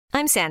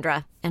I'm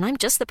Sandra, and I'm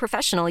just the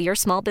professional your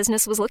small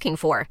business was looking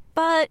for.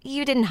 But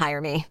you didn't hire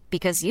me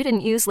because you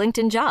didn't use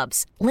LinkedIn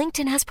Jobs.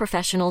 LinkedIn has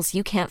professionals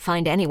you can't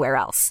find anywhere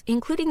else,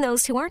 including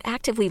those who aren't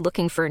actively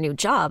looking for a new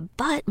job,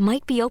 but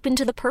might be open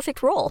to the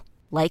perfect role,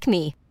 like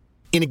me.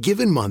 In a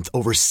given month,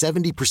 over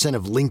 70%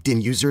 of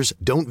LinkedIn users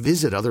don't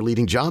visit other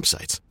leading job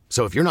sites.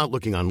 So if you're not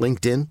looking on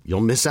LinkedIn,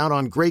 you'll miss out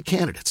on great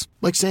candidates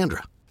like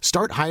Sandra.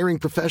 Start hiring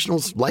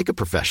professionals like a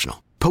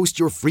professional. Post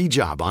your free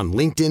job on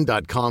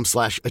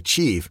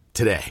linkedin.com/achieve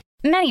today.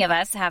 Many of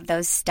us have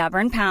those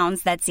stubborn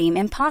pounds that seem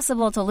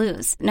impossible to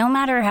lose, no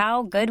matter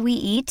how good we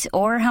eat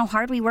or how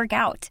hard we work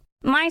out.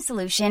 My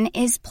solution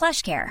is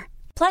PlushCare.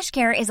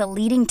 PlushCare is a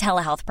leading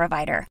telehealth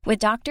provider with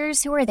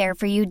doctors who are there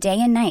for you day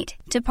and night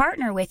to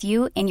partner with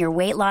you in your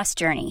weight loss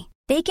journey.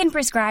 They can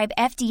prescribe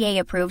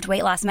FDA-approved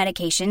weight loss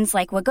medications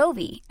like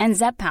Wegovy and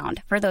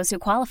Zepbound for those who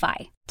qualify.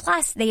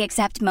 Plus, they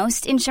accept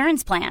most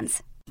insurance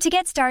plans. To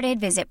get started,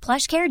 visit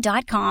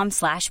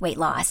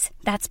plushcare.com/weightloss.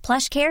 That's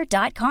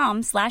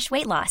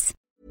plushcare.com/weightloss.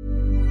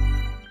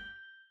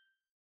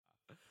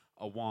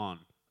 A one,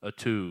 a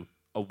two,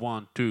 a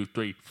 1, 2,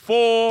 3,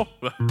 4.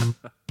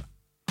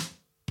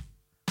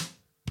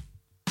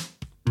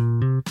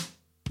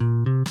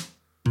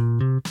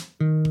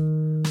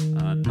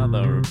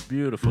 Another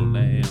beautiful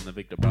day on the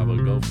Victor Bravo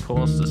golf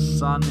course. The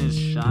sun is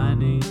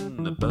shining,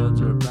 the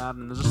birds are about,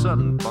 and there's a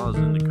sudden buzz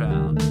in the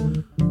crowd.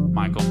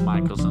 Michael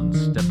Michelson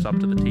steps up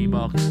to the tee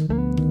box.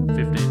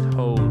 15th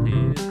hole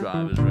here,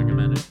 drive is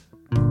recommended.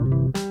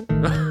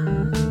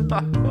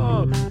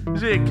 Oh,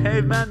 is he a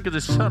caveman?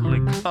 Because he certainly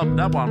clubbed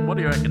that one. What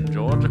do you reckon,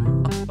 George? I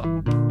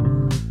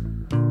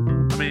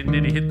mean,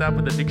 did he hit that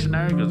with a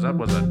dictionary? Because that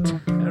was a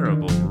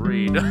terrible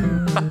read.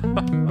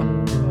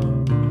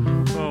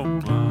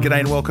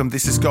 G'day and welcome.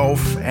 This is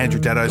Golf. Andrew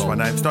Daddo is my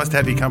name. It's nice to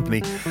have your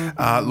company.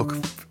 Look,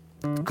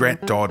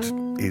 Grant Dodd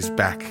is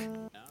back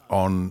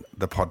on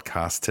the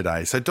podcast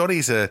today. So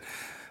Doddy's a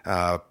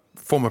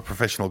former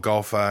professional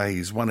golfer.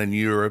 He's won in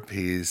Europe.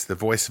 He's the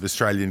voice of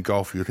Australian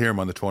golf. You'll hear him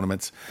on the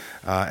tournaments.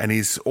 And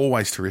he's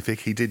always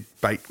terrific. He did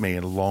bait me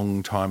a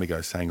long time ago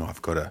saying,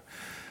 I've got a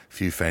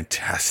few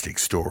fantastic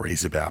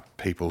stories about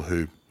people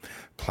who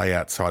play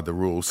outside the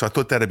rules. So I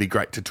thought that'd be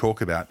great to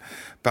talk about.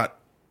 But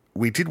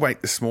we did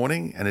wait this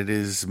morning, and it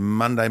is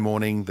Monday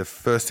morning, the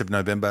 1st of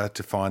November,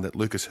 to find that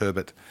Lucas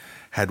Herbert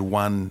had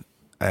won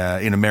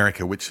in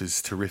America, which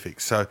is terrific.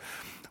 So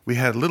we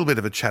had a little bit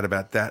of a chat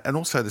about that, and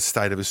also the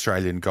state of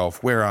Australian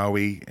golf. Where are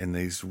we in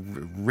these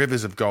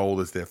rivers of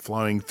gold as they're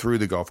flowing through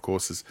the golf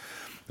courses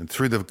and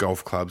through the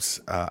golf clubs?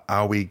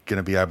 Are we going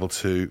to be able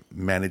to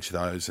manage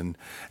those and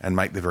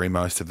make the very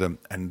most of them?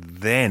 And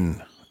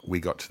then we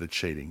got to the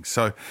cheating.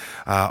 So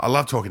I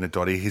love talking to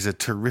Doddy. He's a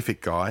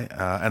terrific guy,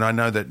 and I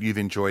know that you've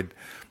enjoyed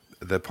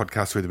the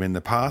podcast with him in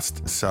the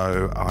past,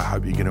 so I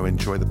hope you're going to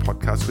enjoy the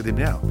podcast with him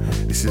now.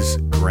 This is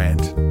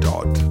Grant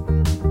Dodd.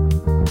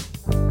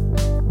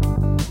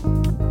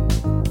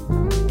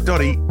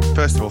 Doddy,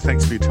 first of all,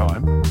 thanks for your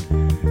time.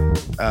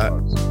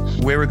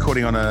 We're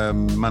recording on a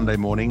Monday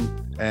morning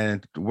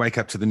and wake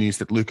up to the news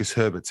that Lucas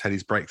Herbert's had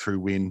his breakthrough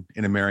win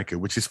in America,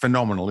 which is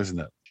phenomenal, isn't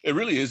it? It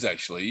really is,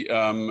 actually.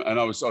 And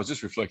I was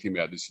just reflecting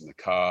about this in the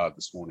car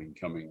this morning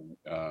coming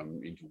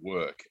into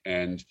work,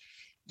 and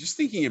just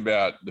thinking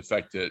about the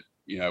fact that,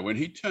 you know, when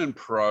he turned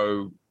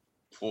pro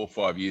 4 or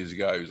 5 years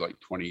ago, he was like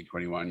 20,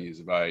 21 years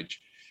of age.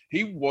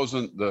 He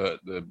wasn't the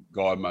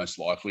guy most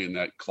likely in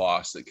that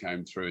class that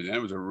came through. Then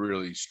it was a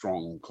really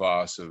strong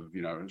class of,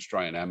 you know,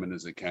 Australian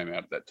amateurs that came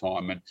out at that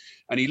time. And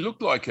he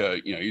looked like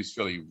he's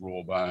fairly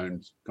raw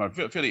boned, kind of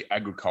fairly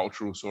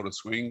agricultural sort of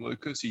swing,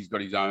 Lucas. He's got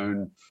his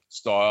own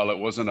style.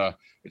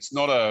 It's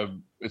not a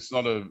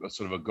sort of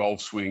a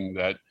golf swing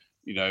that,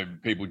 you know,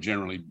 people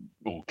generally,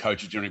 or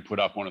coaches generally put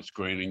up on a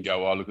screen and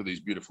go, oh, look at these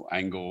beautiful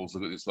angles,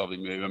 look at this lovely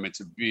move. I mean, it's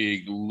a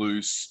big,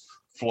 loose,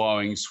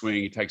 flowing swing.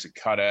 He takes a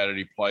cut at it.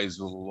 He plays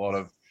with a lot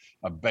of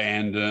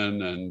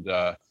abandon, and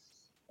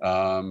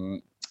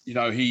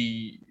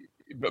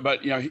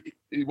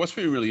what's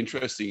been really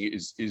interesting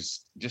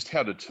is just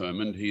how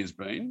determined he has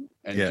been,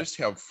 and just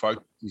how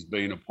focused he's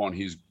been upon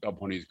his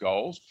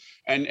goals,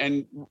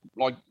 and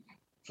like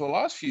for the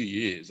last few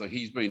years, like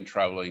he's been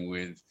traveling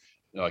with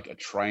like a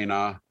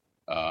trainer,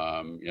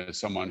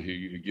 someone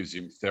who gives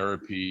him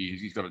therapy.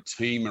 He's got a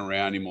team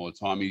around him all the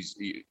time.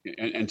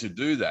 And to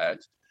do that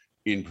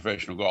in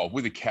professional golf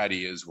with a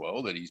caddy as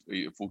well, that he's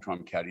a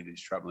full-time caddy that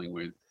he's traveling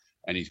with,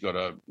 and he's got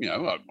I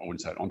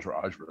wouldn't say an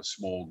entourage, but a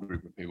small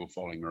group of people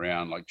following him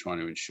around, like trying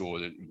to ensure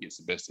that he gets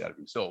the best out of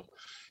himself.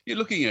 You're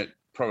looking at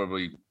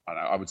probably,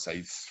 I would say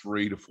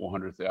 $300,000 to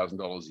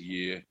 $400,000 a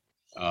year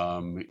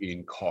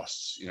in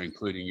costs,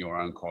 including your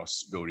own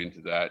costs built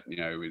into that,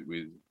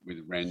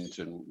 with rent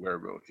and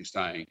wherever else you're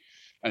staying.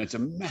 And it's a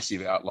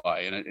massive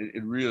outlay, and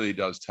it really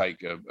does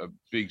take a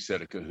big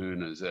set of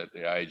kahunas at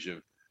the age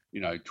of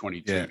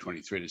 22,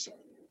 23 to say,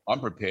 I'm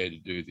prepared to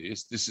do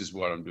this. This is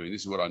what I'm doing.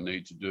 This is what I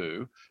need to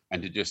do.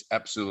 And to just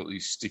absolutely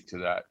stick to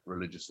that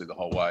religiously the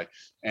whole way.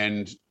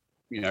 And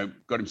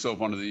got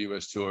himself onto the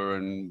US Tour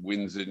and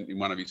wins in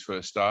one of his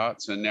first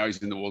starts. And now he's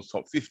in the world's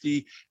top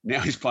 50.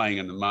 Now he's playing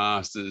in the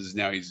Masters.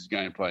 Now he's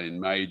going to play in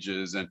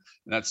majors. And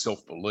that's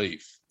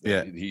self-belief.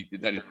 Yeah.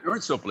 That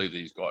inherent self-belief that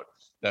he's got,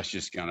 that's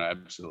just going to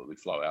absolutely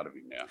flow out of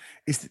him now.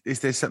 Is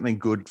there something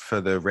good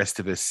for the rest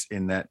of us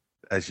in that,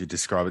 as you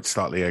describe it,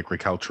 slightly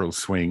agricultural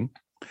swing,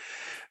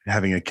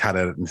 having a cut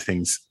at it and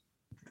things,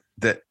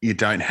 that you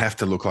don't have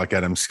to look like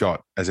Adam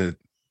Scott as an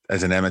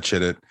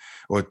amateur,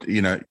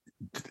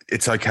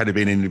 it's okay to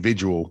be an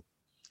individual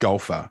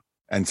golfer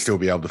and still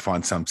be able to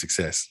find some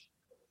success?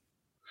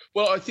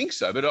 Well, I think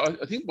so. But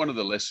I think one of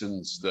the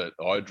lessons that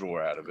I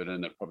draw out of it,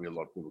 and that probably a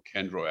lot of people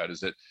can draw out,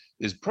 is that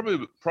there's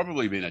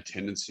probably been a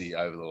tendency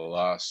over the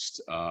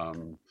last,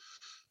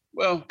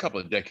 couple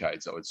of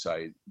decades, I would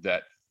say,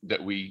 that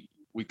we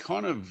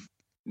kind of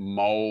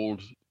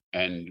mold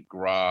and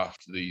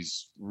graft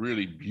these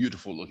really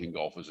beautiful looking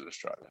golfers in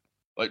Australia,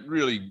 like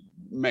really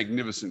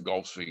magnificent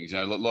golf swings.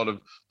 A lot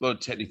of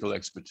technical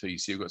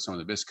expertise. You've got some of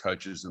the best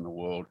coaches in the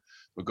world,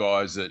 for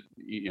guys that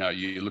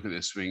you look at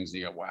their swings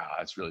and you go, wow,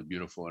 that's really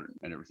beautiful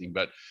and everything.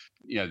 But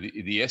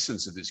the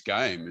essence of this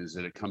game is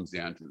that it comes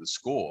down to the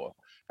score.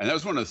 And that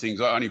was one of the things.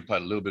 I only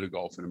played a little bit of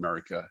golf in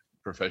America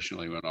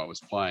professionally when I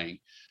was playing,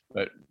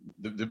 but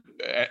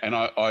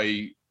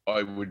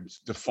I would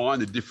define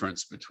the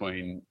difference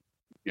between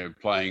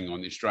playing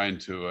on the Australian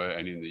tour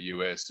and in the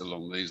US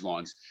along these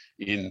lines.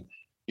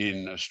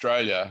 In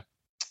Australia,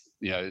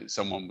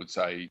 someone would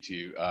say to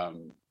you,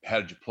 how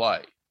did you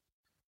play?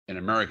 In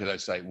America, they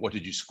say, what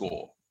did you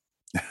score?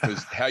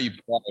 Because how you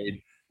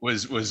played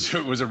was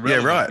irrelevant.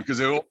 Yeah, right.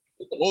 Because all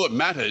that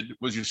mattered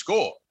was your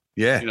score.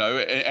 Yeah.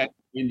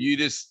 And you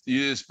just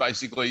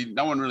basically,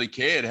 no one really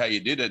cared how you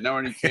did it. No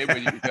one really cared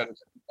whether you got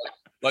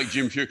like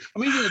Jim Furyk. I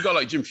mean, even a guy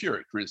like Jim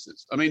Furyk, for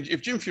instance. I mean,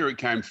 if Jim Furyk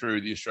came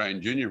through the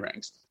Australian junior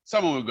ranks,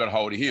 someone would have got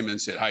hold of him and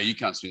said, hey, you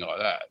can't swing like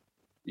that.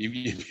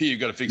 You've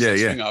got to fix that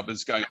swing up.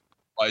 It's going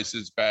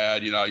places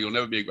bad. You'll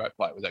never be a great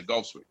player with that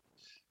golf swing.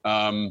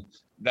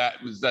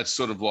 That's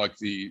sort of like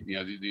the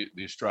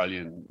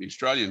Australian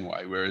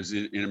way. Whereas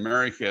in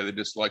America, they're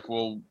just like,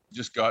 well,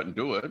 just go out and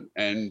do it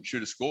and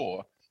shoot a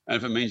score. And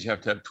if it means you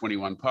have to have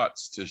 21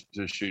 putts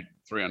to shoot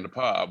 3 under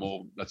par,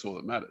 well, that's all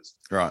that matters.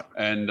 Right.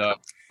 And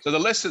so the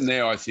lesson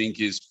there, I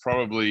think, is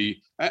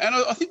probably, and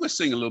I think we're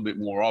seeing a little bit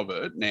more of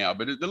it now,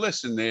 but the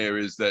lesson there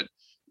is that,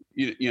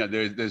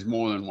 there's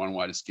more than one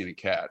way to skin a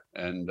cat.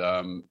 And,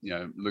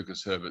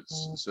 Lucas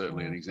Herbert's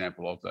certainly an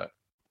example of that.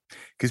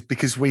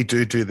 Because we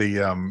do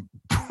the,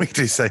 we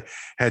do say,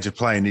 how'd you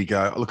play? And you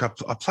go, look,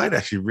 I played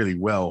actually really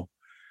well.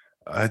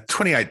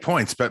 28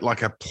 points, but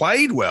like I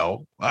played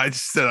well.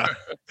 So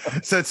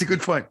it's a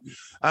good point.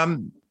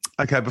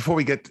 Okay, before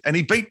we get, and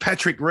he beat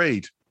Patrick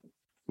Reed,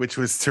 which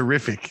was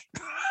terrific.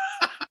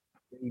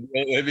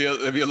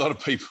 There'll be a lot of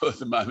people at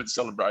the moment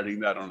celebrating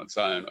that on its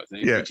own, I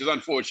think, which is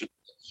unfortunate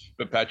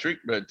for Patrick.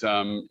 But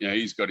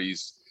he's got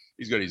his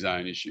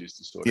own issues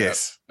to sort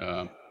out.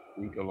 I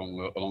think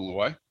along the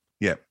way.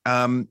 Yeah.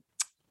 And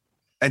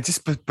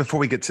just before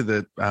we get to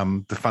the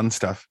fun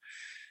stuff,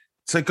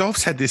 so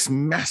golf's had this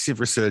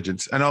massive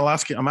resurgence, and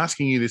I'm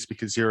asking you this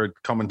because you're a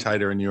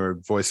commentator and you're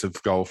a voice of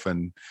golf,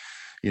 and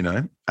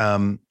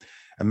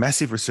a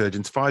massive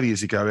resurgence. 5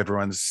 years ago,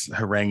 everyone's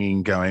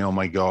haranguing, going, "Oh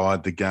my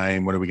God, the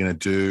game! What are we going to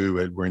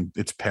do? We're in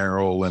its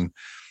peril." And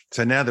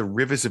so now the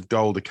rivers of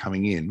gold are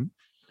coming in.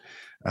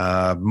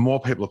 More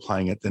people are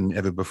playing it than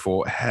ever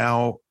before.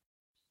 How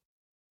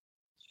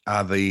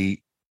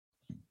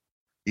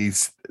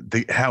is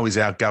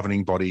our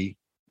governing body,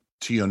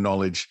 to your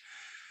knowledge,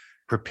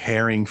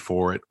 preparing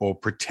for it or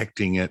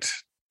protecting it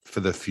for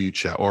the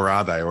future? Or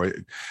are they? Or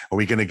are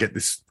we going to get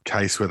this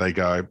case where they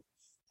go,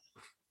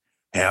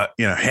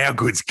 how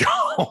good's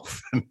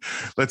golf? And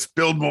let's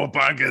build more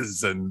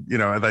bunkers. And,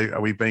 are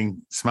we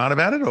being smart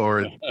about it,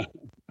 or?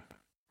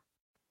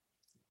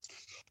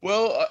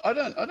 Well, I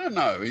don't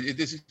know.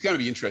 This is going to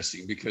be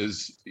interesting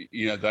because,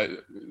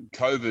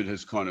 COVID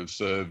has kind of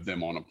served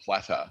them on a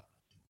platter,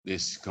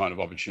 this kind of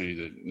opportunity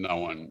that no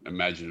one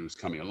imagined was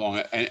coming along.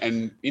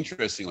 And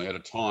interestingly, at a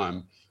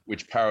time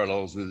which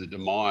parallels with the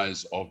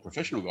demise of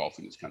professional golf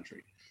in this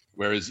country.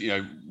 Whereas,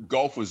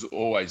 golf was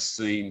always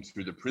seen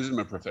through the prism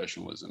of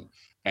professionalism.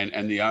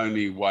 And the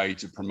only way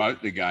to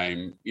promote the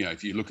game,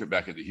 if you look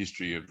back at the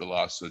history of the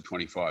last sort of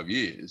 25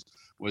 years,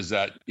 was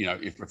that,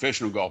 if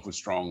professional golf was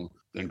strong,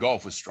 then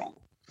golf was strong.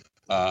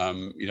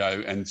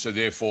 And so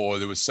therefore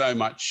there was so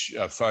much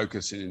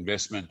focus and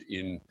investment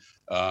in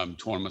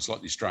tournaments like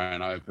the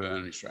Australian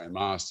Open, Australian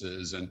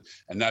Masters, and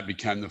that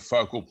became the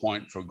focal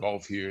point for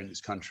golf here in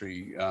this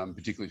country,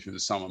 particularly through the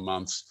summer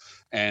months.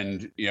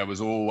 And it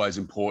was always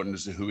important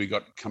as to who we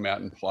got to come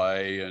out and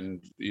play,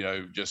 and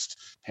just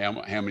how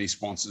many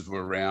sponsors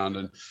were around,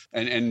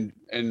 and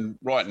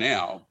right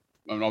now,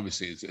 I mean,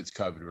 obviously it's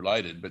COVID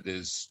related, but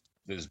there's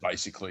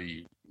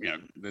basically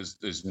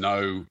there's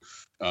no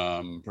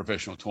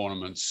professional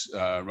tournaments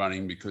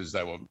running because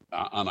they were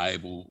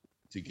unable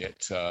to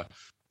get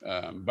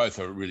both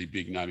are a really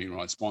big naming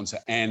rights sponsor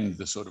and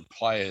the sort of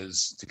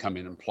players to come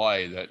in and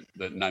play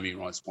that naming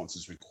rights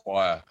sponsors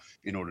require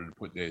in order to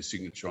put their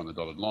signature on the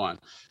dotted line.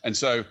 And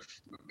so,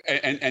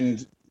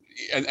 and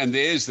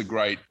there's the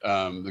great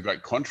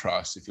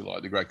contrast, if you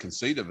like, the great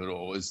conceit of it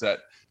all is that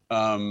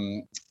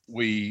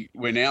we're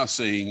now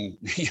seeing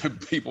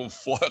people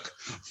flock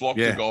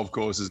to golf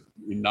courses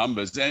in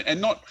numbers,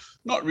 and not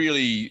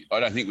really,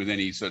 I don't think, with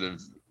any sort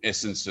of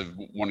essence of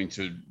wanting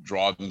to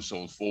drive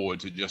themselves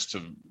forward to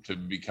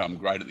become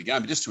great at the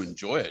game, but just to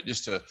enjoy it,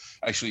 just to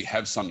actually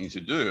have something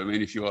to do. I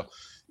mean, if you're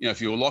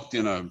locked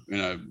in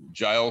a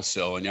jail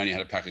cell and you only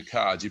had a pack of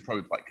cards, you'd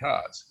probably play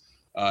cards.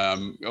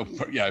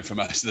 For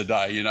most of the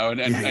day,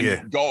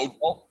 and golf,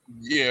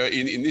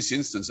 in this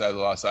instance, over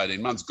the last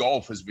 18 months,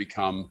 golf has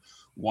become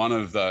one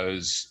of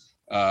those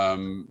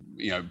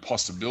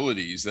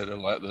possibilities that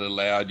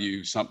allowed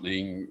you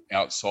something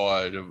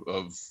outside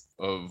of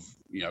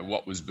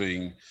what was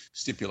being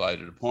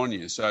stipulated upon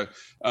you. So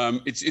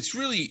it's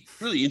really,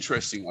 really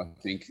interesting, I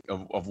think,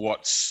 of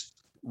what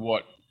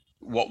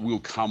will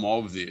come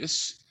of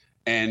this,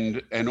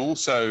 and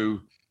also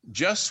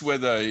just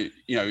whether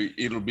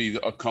it'll be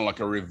kind of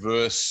like a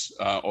reverse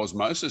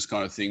osmosis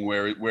kind of thing,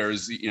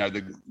 whereas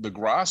the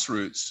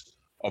grassroots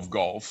of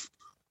golf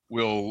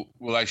will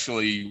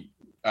actually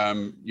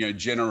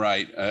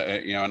generate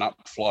an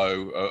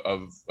upflow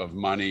of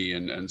money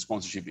and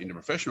sponsorship into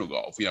professional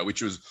golf,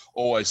 which was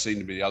always seen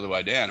to be the other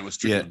way down. It was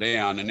trickled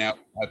down, and now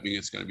we're hoping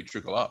it's going to be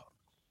trickle up.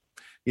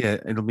 Yeah,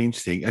 it'll be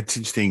interesting. It's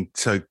interesting.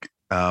 So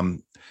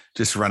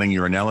just running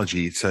your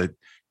analogy, so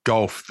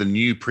golf, the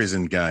new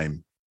prison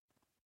game.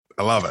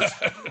 I love it.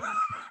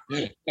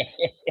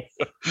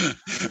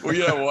 Well,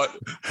 you know what?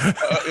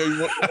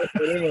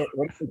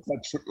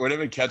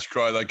 Whatever catch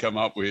cry they come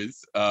up with,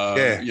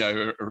 around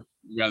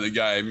the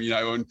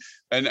game,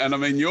 and I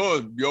mean,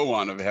 you're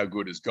one of how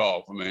good is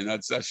golf. I mean,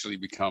 that's actually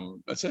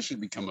become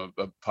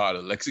a part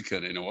of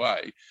lexicon in a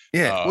way.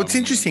 Yeah, well, it's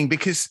interesting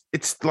because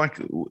it's like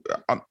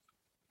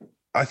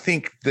I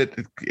think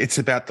that it's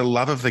about the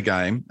love of the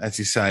game, as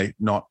you say,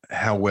 not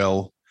how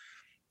well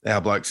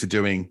our blokes are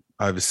doing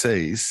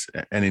overseas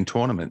and in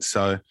tournaments.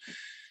 So,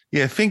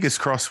 yeah, fingers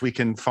crossed we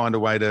can find a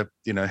way to,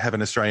 have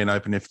an Australian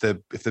Open. If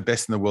the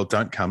best in the world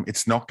don't come,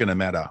 it's not going to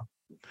matter.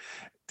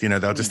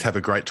 They'll just have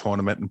a great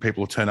tournament and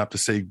people will turn up to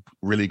see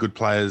really good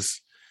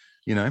players,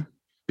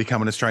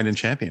 become an Australian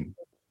champion.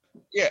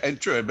 Yeah, and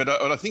true. But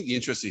I think the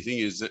interesting thing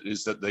is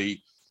that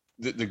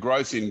the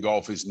growth in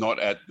golf is not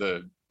at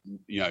the,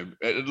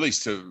 at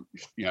least to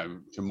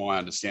my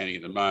understanding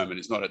at the moment,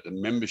 it's not at the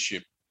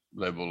membership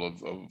level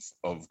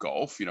of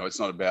golf. It's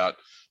not about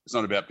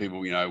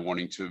people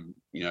wanting to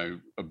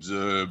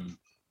observe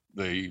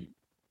the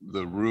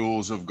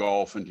rules of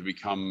golf and to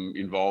become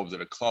involved at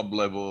a club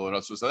level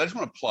and so they just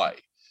want to play.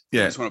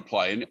 Yeah, they just want to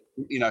play,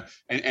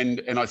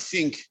 and I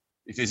think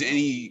if there's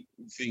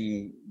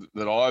anything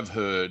that I've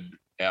heard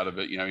out of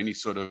it, any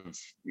sort of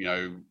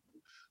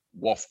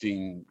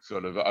wafting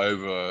sort of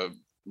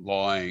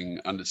overlying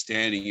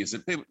understanding is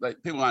that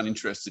people aren't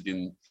interested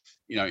in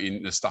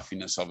in the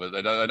stuffiness of it.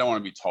 They don't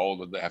want to be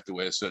told that they have to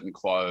wear certain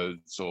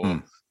clothes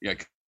or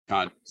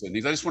can't.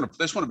 They just want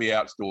to be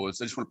outdoors.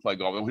 They just want to play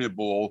golf. They want to hit a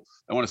ball.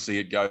 They want to see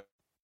it go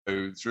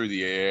through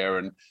the air,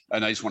 and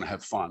they just want to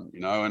have fun.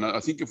 And I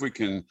think if we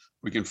can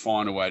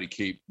find a way to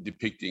keep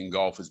depicting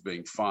golf as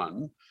being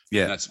fun,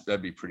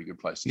 that'd be a pretty good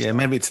place to start.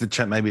 Maybe it's the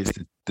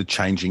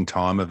changing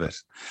time of it.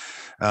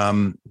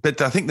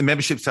 But I think the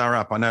memberships are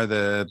up. I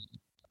know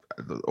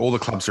all the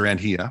clubs around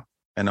here,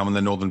 and I'm on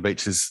the Northern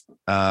Beaches.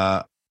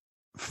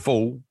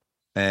 Full,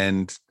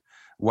 and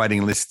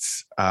waiting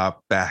lists are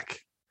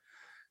back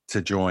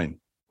to join.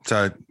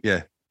 So,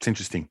 yeah, it's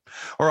interesting.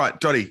 All right,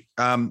 Dotty,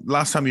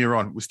 last time you were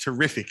on was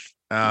terrific.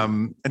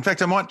 In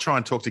fact, I might try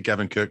and talk to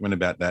Gavin Kirkman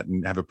about that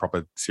and have a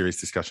proper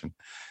serious discussion.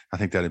 I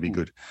think that'd be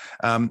good.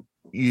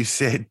 You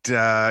said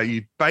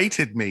you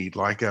baited me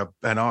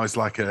and I was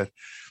like an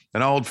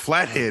old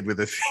flathead with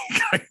a thing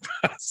going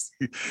past.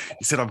 You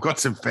said, I've got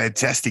some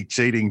fantastic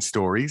cheating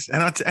stories.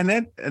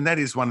 And that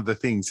is one of the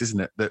things, isn't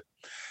it, that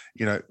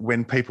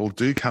when people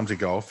do come to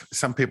golf,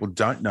 some people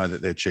don't know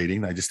that they're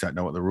cheating. They just don't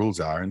know what the rules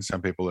are. And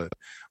some people are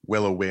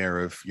well aware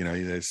of,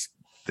 there's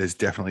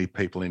definitely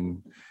people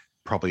in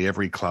probably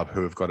every club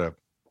who have got a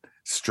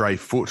stray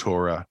foot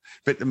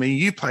but I mean,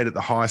 you played at the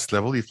highest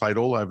level. You've played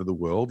all over the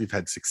world. You've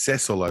had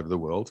success all over the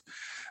world,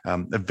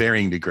 of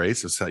varying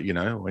degrees. So, we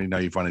know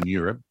you've won in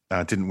Europe,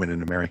 didn't win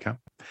in America,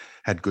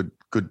 had good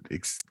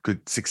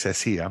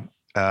success here.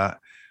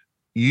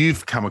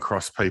 You've come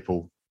across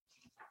people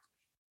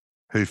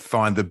who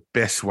find the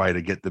best way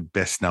to get the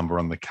best number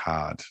on the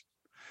card,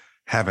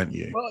 haven't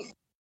you?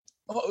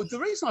 Well, the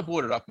reason I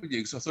brought it up with you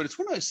is I thought it's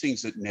one of those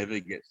things that never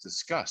gets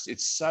discussed.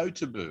 It's so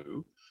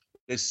taboo.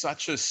 There's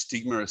such a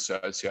stigma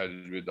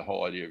associated with the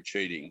whole idea of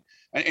cheating,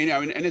 and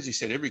as you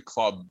said, every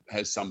club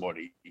has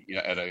somebody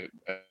at a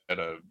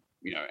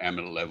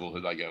amateur level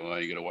who they go,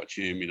 well, you got to watch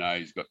him.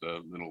 He's got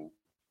the little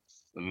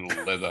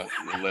leather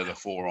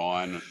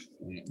 4-iron.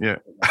 Yeah.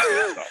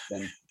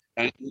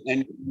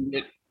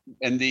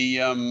 And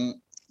the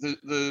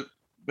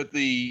but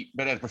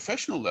at a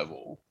professional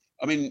level,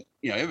 I mean,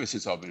 ever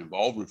since I've been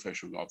involved in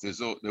professional golf,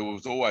 there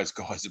was always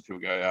guys that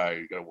people go, oh,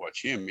 you got to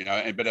watch him,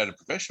 but at a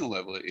professional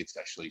level, it's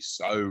actually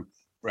so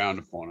frowned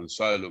upon and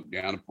so looked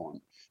down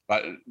upon.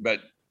 But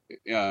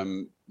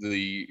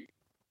the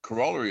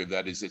corollary of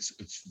that is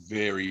it's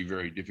very,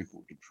 very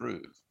difficult to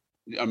prove.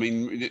 I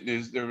mean,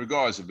 there are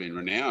guys who've been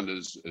renowned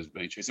as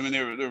being cheats. I mean,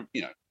 there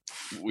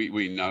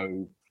we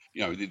know,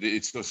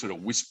 it's sort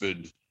of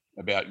whispered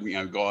about,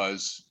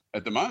 guys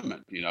at the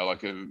moment,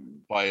 like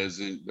players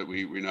that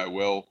we know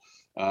well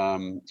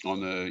on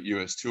the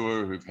US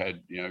tour who've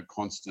had,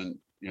 constant,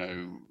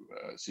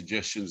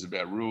 suggestions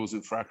about rules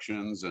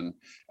infractions, and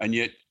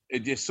yet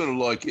it just sort of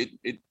like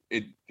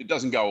it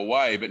doesn't go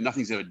away, but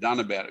nothing's ever done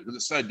about it because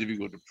it's so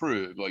difficult to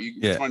prove. Like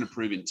you're trying to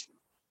prove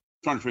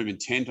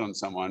intent on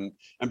someone,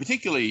 and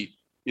particularly,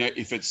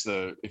 if it's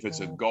a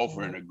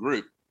golfer in a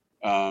group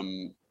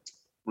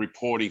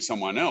reporting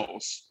someone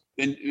else,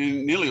 then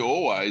nearly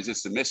always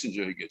it's the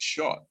messenger who gets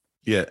shot.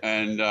 Yeah,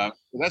 and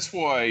that's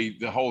why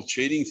the whole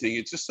cheating thing,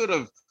 it sort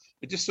of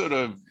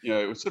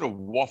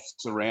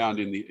wafts around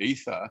in the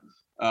ether,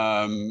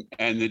 and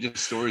they're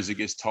just stories that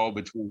gets told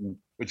between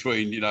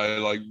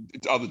like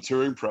other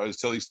touring pros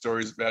telling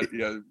stories about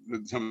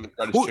some of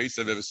the greatest cheats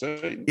they've ever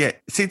seen. Yeah,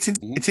 see, it's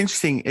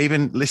interesting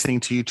even listening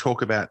to you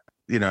talk about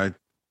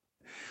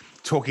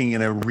talking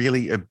in a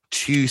really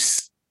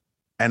obtuse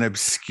and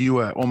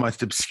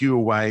almost obscure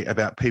way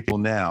about people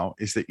now,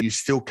 is that you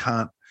still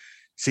can't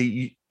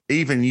see.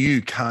 Even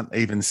you can't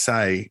even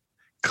say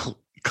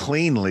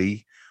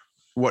cleanly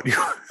what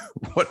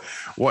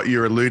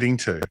you're alluding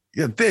to.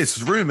 Yeah,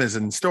 there's rumors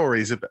and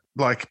stories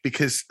about,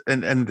 because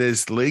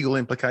there's legal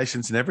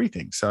implications and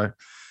everything. So,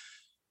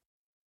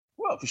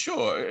 well, for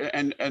sure,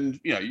 and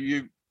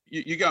you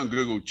go and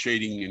Google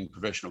cheating in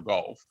professional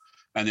golf,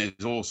 and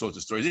there's all sorts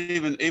of stories,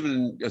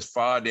 even as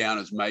far down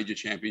as major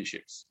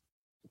championships.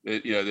 There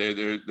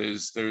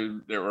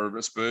are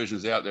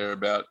aspersions out there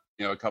about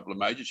a couple of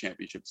major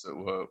championships that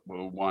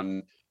were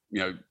won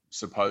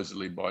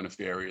supposedly by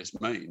nefarious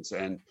means,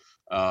 and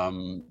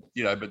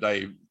but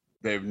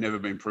they've never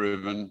been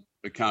proven.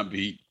 It can't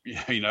be,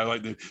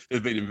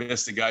 there's been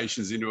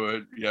investigations into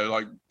it,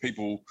 like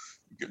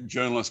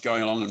journalists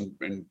going along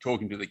and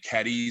talking to the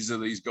caddies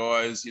of these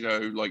guys,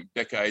 like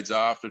decades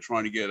after,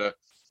 trying to get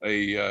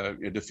a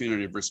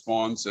definitive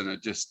response, and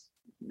it just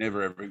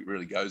never ever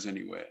really goes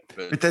anywhere.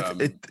 But that's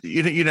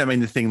you don't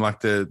mean the thing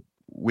like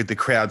with the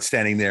crowd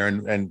standing there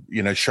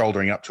and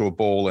shouldering up to a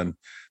ball and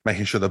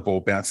making sure the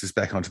ball bounces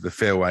back onto the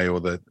fairway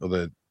or the. I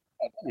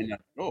don't mean that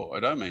at all.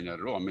 I don't mean that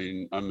at all.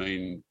 I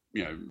mean,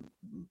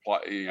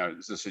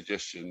 there's a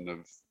suggestion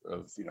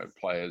of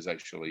players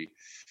actually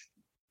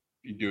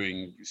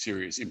doing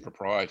serious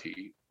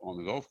impropriety on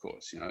the golf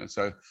course.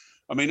 So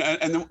I mean,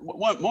 and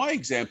my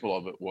example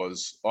of it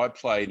was I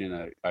played in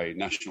a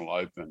national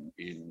open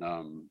in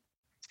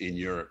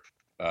Europe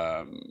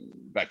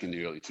back in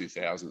the early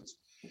 2000s,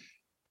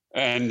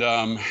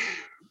 and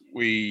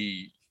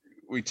we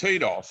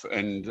teed off,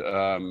 and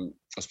I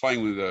was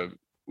playing with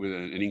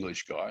an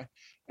English guy,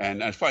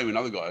 and I was playing with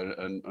another guy,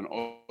 an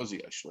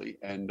Aussie actually,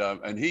 and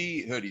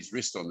he hurt his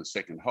wrist on the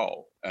second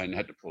hole and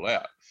had to pull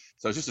out.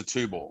 So it was just a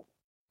 2-ball,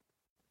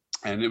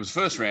 and it was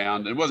first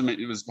round. It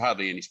was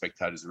hardly any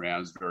spectators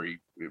around.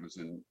 It was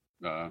in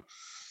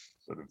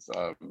sort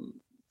of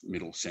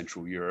middle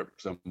central Europe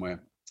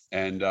somewhere,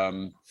 and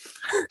I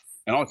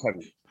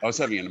was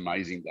having an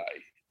amazing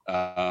day.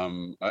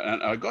 And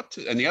I got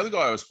to, and the other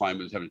guy I was playing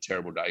with was having a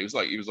terrible day. He was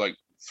like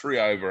 3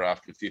 over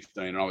after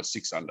 15, and I was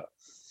 6 under.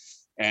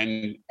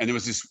 And there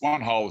was this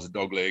one hole was a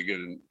dog leg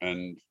and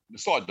a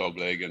slight dog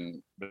leg,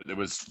 but there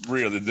was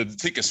really the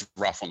thickest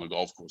rough on the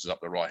golf course is up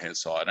the right hand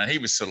side, and he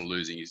was sort of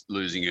losing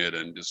it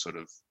and just sort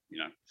of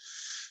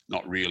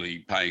not really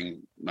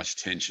paying much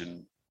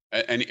attention.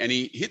 And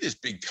he hit this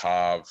big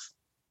carve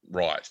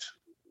right.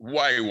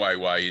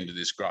 Way into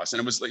this grass, and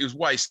it was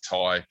waist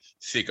high,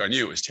 thick. I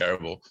knew it was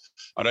terrible,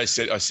 and I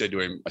said to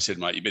him,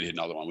 mate, you better hit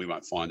another one. We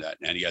won't find that.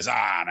 And he goes, no,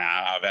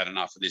 I've had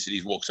enough of this, and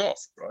he walks off.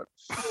 Right.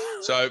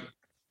 So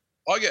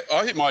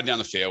I hit mine down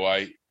the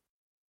fairway.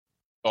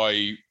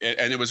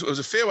 And it was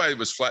a fairway that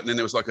was flat, and then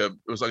there was like a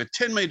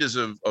 10 meters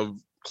of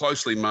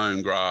closely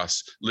mown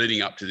grass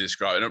leading up to this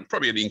grove, and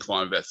probably an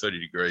incline of about 30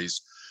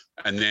 degrees.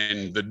 And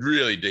then the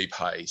really deep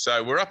hay.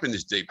 So we're up in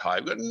this deep hay.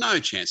 We've got no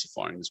chance of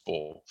finding this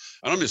ball.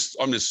 And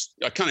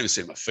I can't even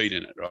see my feet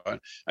in it, right?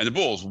 And the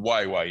ball's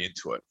way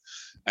into it.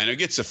 And it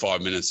gets to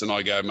 5 minutes, and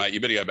I go, mate,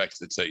 you better go back to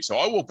the tee. So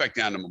I walk back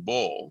down to my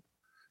ball,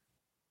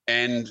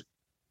 and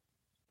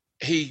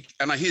I hear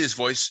this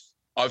voice,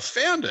 I've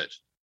found it.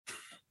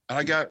 And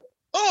I go,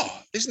 oh,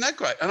 isn't that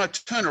great? And I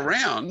turn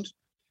around,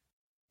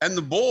 and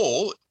the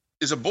ball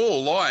is a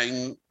ball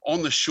lying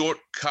on the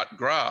short-cut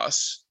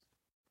grass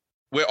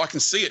where I can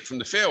see it from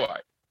the fairway,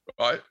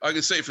 right? I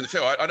can see it from the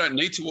fairway. I don't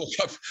need to walk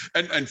up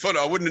and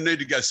I wouldn't need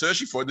to go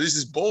searching for it. There's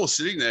this ball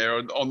sitting there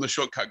on the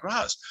shortcut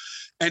grass.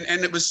 And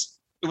it was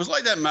it was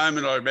like that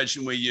moment I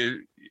imagine where you're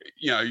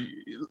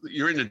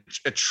in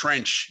a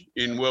trench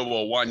in World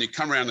War One. You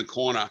come around the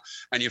corner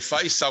and you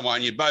face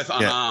someone. You're both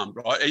unarmed,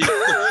 right?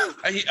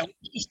 And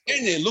you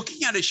stand there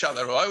looking at each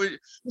other, right?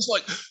 It's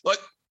like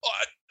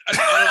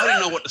I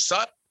didn't know what to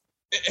say.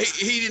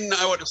 He didn't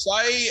know what to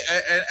say,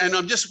 and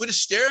we're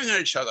just staring at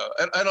each other.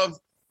 And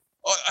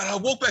I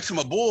walk back to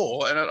my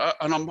ball,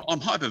 and I'm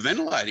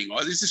hyperventilating.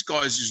 Right? This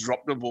guy's just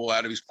dropped the ball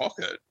out of his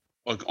pocket,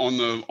 like on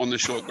the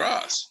short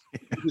grass.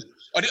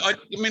 I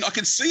mean, I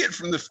can see it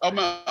from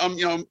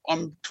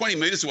I'm 20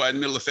 meters away in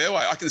the middle of the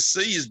fairway. I can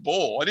see his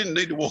ball. I didn't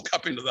need to walk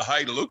up into the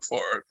hay to look for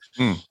it.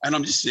 And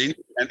I'm just seeing,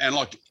 and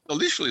like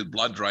literally the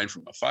blood drained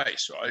from my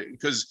face, right?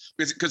 Because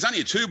only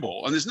a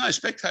 2-ball, and there's no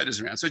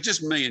spectators around, so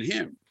just me and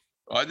him,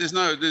 right? There's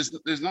no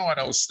one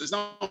else. There's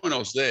no one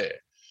else there,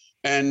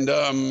 and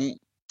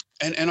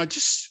I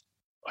just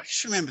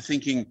remember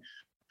thinking,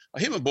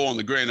 I hit my ball on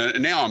the green,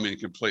 and now I'm in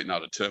complete and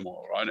utter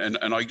turmoil, right?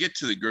 And I get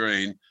to the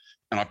green.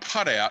 And I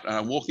putt out and I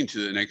walk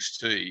into the next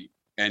tee,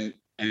 and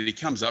he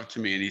comes up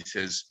to me and he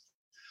says,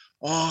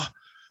 "Oh,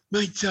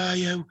 mate,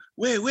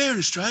 where in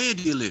Australia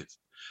do you live?"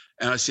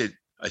 And I said,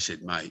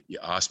 "Mate, you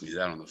asked me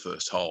that on the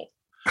first hole."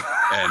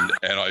 and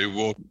I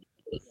walked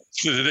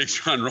to the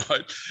next one,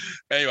 right?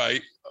 Anyway,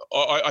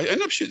 I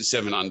ended up shooting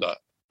 7 under,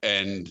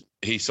 and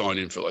he signed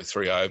in for like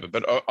 3 over.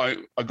 But I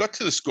got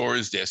to the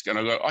scorer's desk and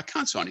I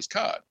can't sign his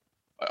card.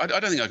 I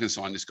don't think I can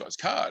sign this guy's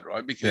card,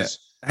 right? Because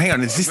hang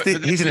on, is this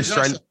he's an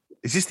Australian?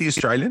 Is this the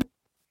Australian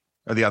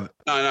or the other?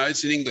 No,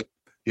 it's in England.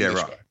 Yeah,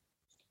 English right. guy.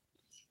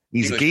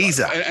 He's a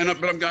geezer.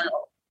 But I'm going,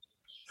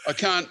 I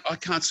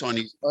can't sign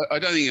his. I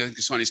don't think I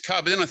can sign his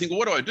card. But then I think, well,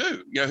 what do I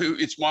do?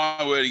 It's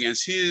my word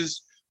against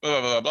his.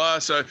 Blah blah blah blah.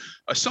 So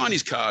I signed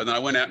his card, and then I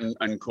went out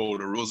and called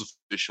a rules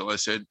official. I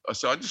said, I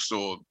just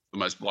saw the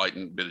most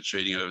blatant bit of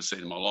cheating I've ever seen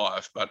in my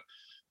life. But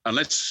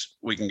unless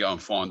we can go and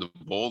find the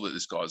ball that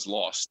this guy's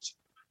lost,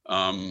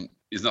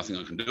 there's nothing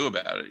I can do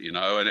about it.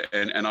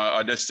 And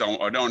I just don't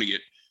want to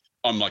get.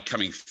 I'm like I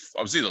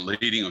was either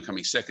leading or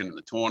coming second in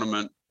the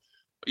tournament.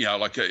 It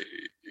was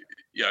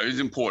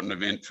an important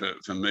event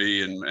for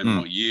me and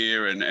my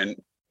year, and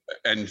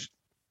it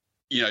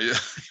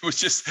was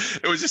just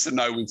a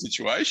no-win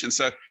situation.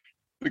 So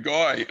the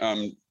guy,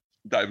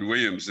 David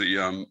Williams,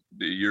 the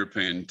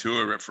European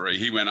Tour referee,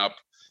 he went up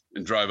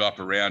and drove up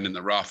around in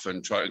the rough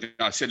and tried.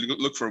 I said,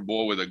 look for a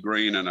ball with a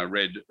green and a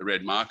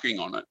red marking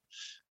on it.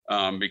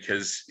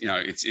 Because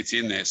it's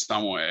in there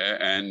somewhere,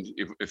 and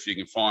if you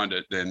can find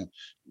it, then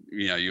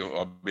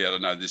I'll be able to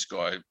know this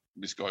guy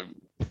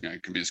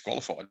can be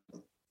disqualified.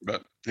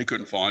 But he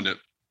couldn't find it.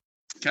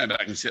 Came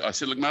back and said,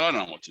 look, mate, I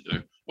don't know what to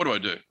do. What do I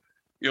do?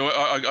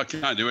 I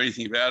can't do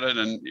anything about it.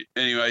 And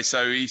anyway,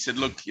 so he said,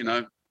 look,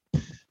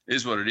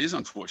 here's what it is,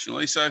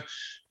 unfortunately. So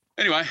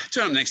anyway,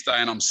 turn up the next day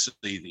and I'm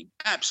seething,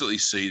 absolutely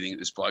seething at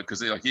this bloke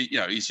because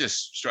he's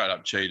just straight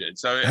up cheated.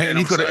 So and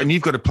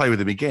you've got to play with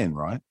him again,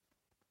 right?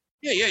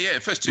 Yeah.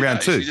 First 2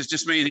 round days, 2.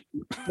 just me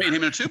and him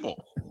in a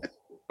 2-ball,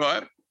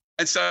 right?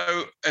 And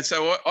so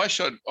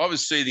I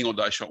was seething all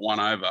day, shot 1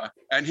 over,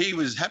 and he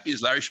was happy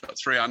as Larry, shot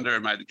 3 under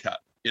and made the cut.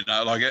 And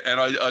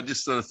I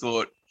just sort of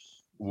thought,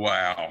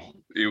 wow,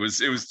 it was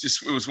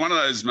one of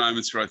those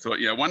moments where I thought,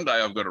 one day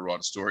I've got to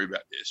write a story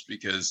about this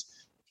because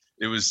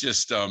it was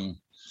just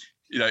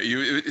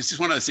it's just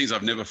one of those things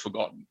I've never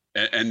forgotten,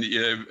 and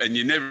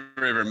you never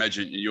ever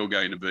imagine you're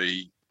going to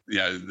be.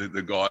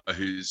 The guy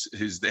who's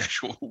the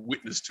actual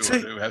witness to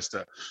it, who has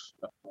to.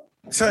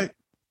 So,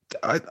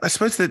 I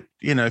suppose that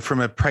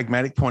from a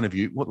pragmatic point of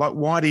view,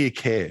 why do you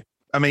care?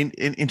 I mean,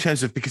 in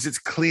terms of because it's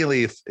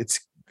clearly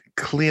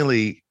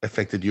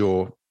affected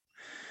your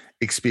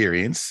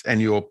experience and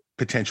your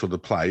potential to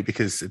play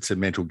because it's a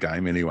mental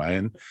game anyway,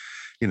 and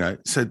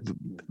so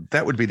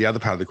that would be the other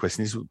part of the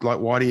question is like,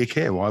 why do you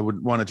care?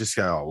 Why not just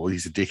go, oh, well,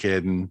 he's a dickhead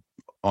and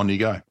on you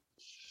go?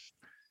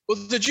 Well,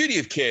 the duty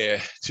of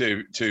care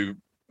to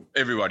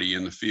everybody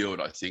in the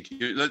field, I think.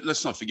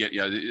 Let's not forget,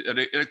 at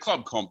a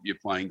club comp, you're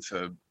playing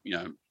for,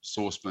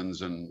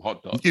 saucepans and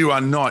hot dogs. You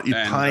are not.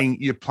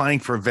 You're playing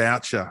for a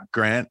voucher,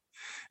 Grant,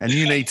 and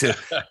you need to,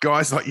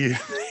 guys like you.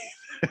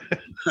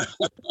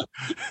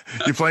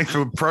 You're playing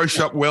for Pro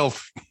Shop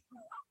Wealth.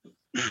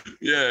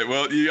 Yeah,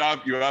 well, you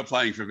are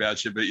playing for a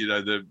voucher, but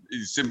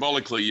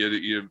symbolically,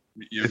 you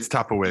it's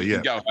Tupperware.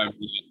 You go home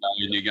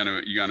and you're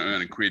going to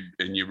earn a quid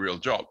in your real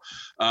job.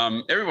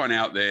 Everyone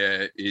out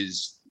there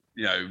is,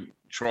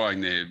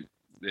 trying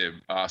their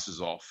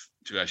asses off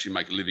to actually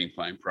make a living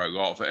playing pro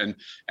golf, and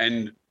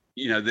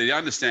the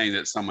understanding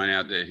that someone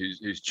out there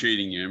who's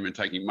cheating you and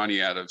taking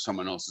money out of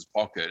someone else's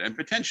pocket and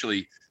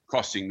potentially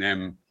costing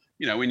them,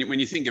 when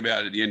you think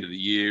about it, at the end of the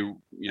year,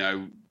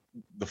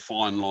 the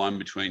fine line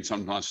between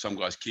sometimes some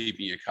guys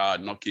keeping your card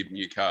and not keeping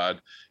your card,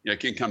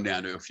 can come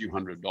down to a few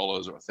 $100 or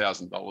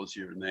 $1,000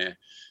 here and there,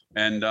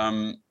 and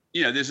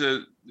there's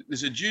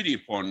a duty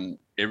upon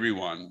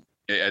everyone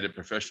at a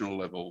professional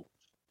level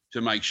to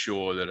make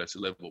sure that it's a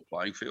level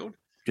playing field.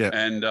 Yeah.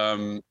 And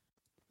the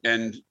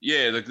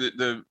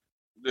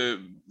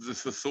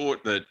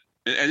thought that,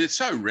 and it's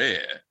so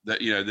rare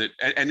that,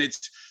 and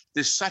it's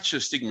there's such a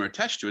stigma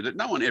attached to it that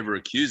no one ever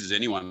accuses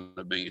anyone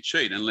of being a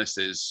cheat unless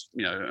there's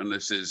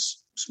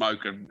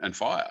smoke and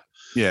fire.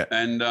 Yeah.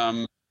 And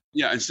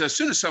and so as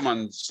soon as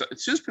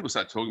people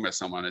start talking about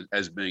someone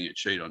as being a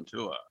cheat on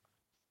tour,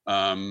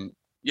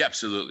 you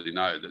absolutely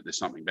know that there's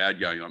something bad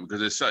going on,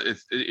 because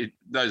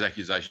those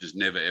accusations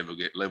never ever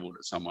get leveled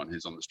at someone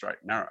who's on the straight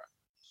and narrow.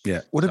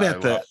 Yeah. What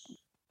about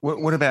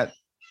what about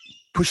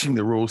pushing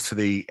the rules to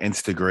the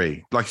nth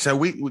degree? Like, so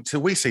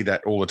we see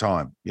that all the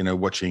time,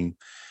 watching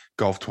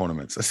golf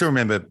tournaments. I still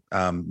remember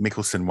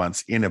Mickelson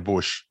once in a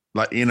bush,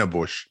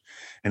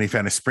 and he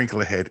found a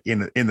sprinkler head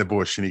in the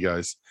bush, and he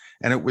goes,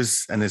 and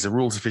there's a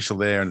rules official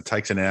there, and it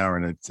takes an hour,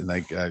 and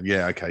they go,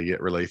 yeah, okay,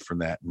 get relief from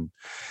that. And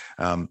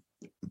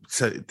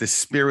so the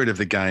spirit of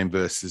the game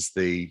versus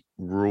the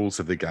rules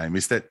of the game,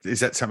 is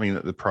that something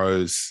that the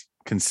pros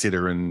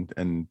consider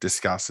and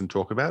discuss and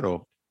talk about?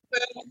 Or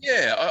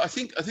I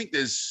think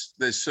there's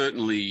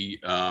certainly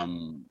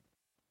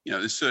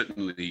there's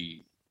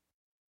certainly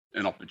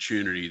an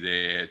opportunity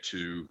there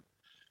to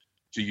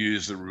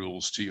use the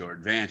rules to your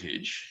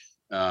advantage.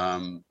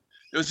 It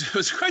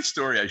was a great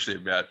story actually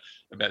about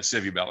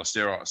Seve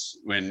Ballesteros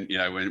when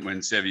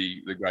Seve,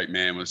 the great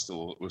man, was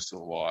still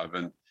alive,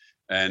 but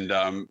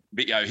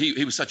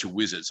he was such a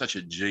wizard, such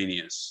a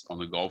genius on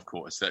the golf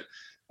course that.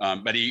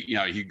 But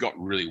he got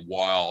really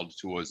wild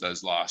towards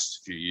those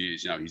last few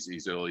years.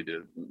 His early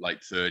to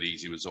late 30s,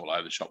 he was all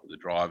over the shop with the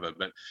driver.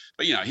 But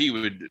he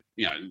would,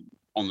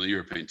 on the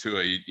European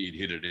tour, he'd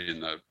hit it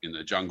in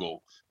the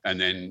jungle, and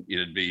then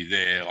it'd be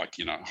there like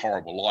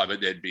horrible live.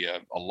 But there'd be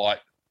a light,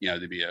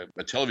 there'd be a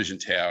television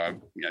tower,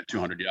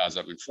 200 yards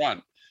up in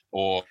front,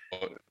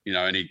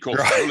 and he'd call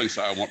the ruling,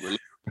 say, I want relief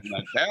from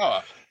that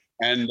tower.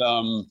 And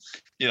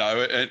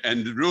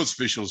and the rules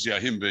officials,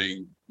 him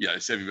being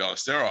Seve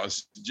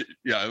Ballesteros,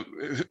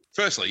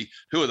 firstly,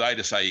 who are they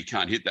to say he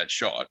can't hit that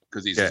shot,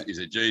 because he's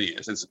a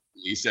genius, and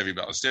he's Seve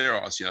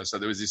Ballesteros, so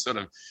there was this sort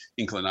of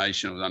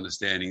inclination of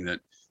understanding that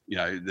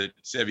that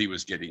Seve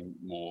was getting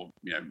more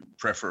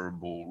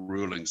preferable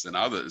rulings than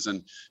others.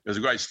 And there's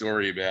a great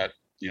story about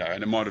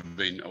and it might have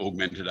been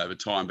augmented over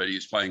time, but he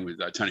was playing with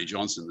Tony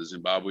Johnson, the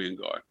Zimbabwean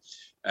guy.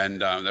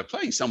 And they're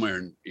playing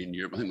somewhere in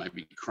Europe, I think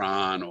maybe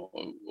Kran or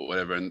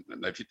whatever, and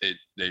they've hit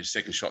their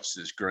second shots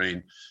to this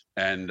green,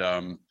 and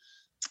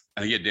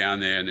they get down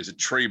there, and there's a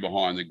tree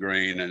behind the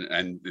green,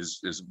 and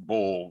there's a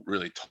ball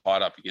really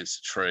tied up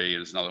against the tree,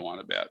 and there's another one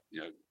about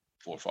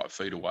 4 or 5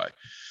 feet away,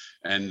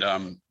 and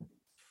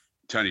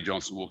Tony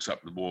Johnson walks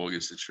up the ball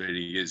against the tree, and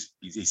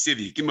he said,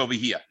 "Come over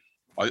here.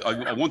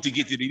 I want to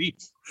get the relief.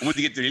 I want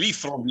to get the relief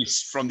from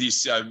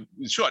this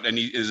shot." And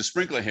there's a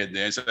sprinkler head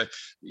there. So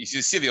he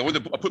says, "Seve, I want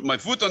to put my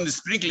foot on the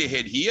sprinkler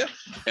head here,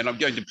 and I'm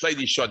going to play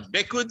this shot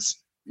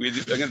backwards. I'm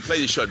going to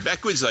play this shot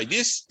backwards like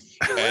this."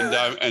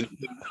 And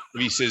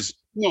he says,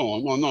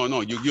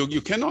 "No,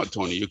 you cannot,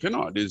 Tony. You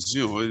cannot. It is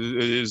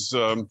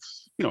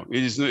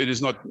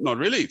not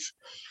relief."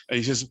 And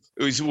he says,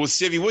 "Well,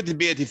 Seve, wouldn't it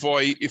be better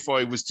if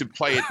I was to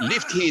play it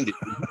left-handed,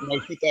 my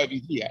foot over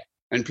here,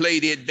 and play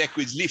it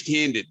backwards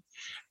left-handed?"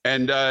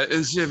 And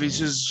Seve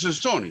says,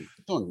 Tony,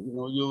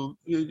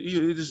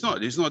 it's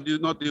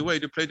not the way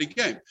to play the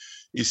game.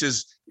 He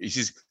says,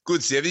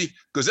 "Good, Seve,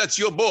 because that's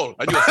your ball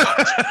and you're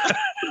fucked."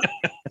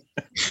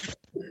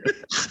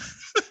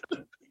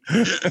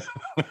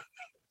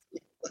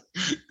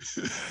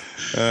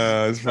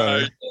 It's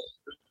funny.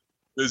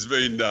 There's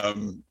been,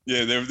 there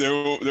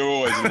are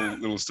always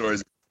little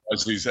stories.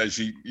 Actually,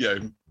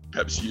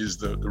 perhaps use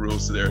the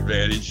rules to their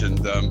advantage, and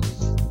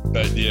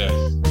but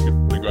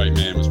the great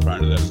man was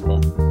prone to that as well.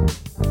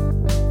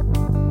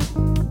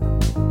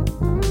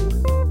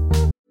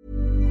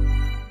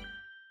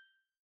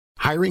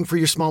 Hiring for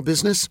your small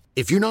business?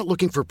 If you're not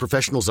looking for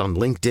professionals on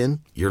LinkedIn,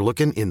 you're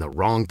looking in the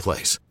wrong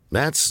place.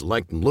 That's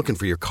like looking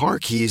for your car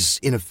keys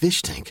in a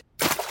fish tank.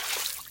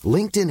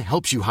 LinkedIn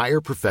helps you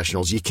hire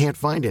professionals you can't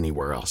find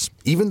anywhere else,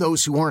 even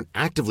those who aren't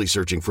actively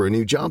searching for a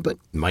new job but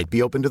might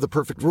be open to the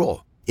perfect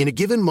role. In a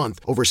given month,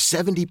 over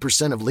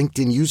 70% of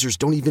LinkedIn users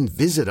don't even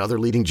visit other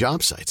leading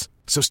job sites.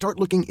 So start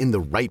looking in the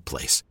right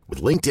place.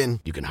 With LinkedIn,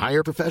 you can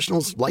hire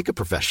professionals like a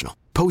professional.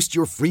 Post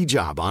your free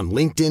job on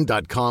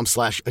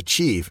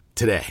linkedin.com/achieve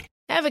today.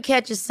 Ever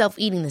catch yourself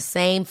eating the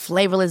same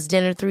flavorless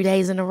dinner 3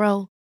 days in a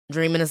row?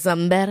 Dreaming of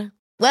something better?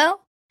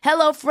 Well,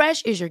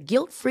 HelloFresh is your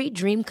guilt-free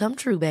dream come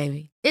true,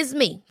 baby. It's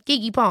me,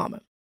 Keke Palmer.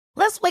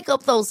 Let's wake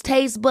up those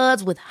taste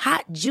buds with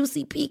hot,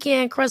 juicy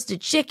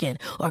pecan-crusted chicken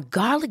or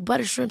garlic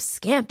butter shrimp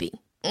scampi.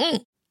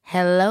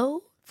 Hello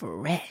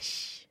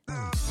Fresh.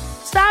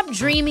 Stop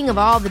dreaming of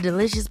all the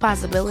delicious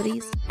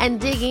possibilities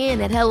and dig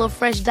in at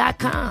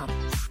HelloFresh.com.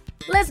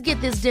 Let's get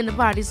this dinner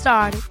party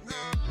started.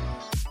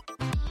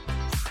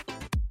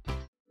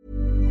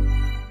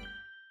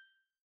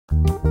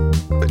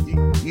 But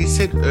you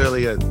said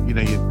earlier, you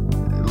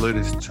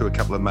alluded to a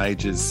couple of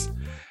majors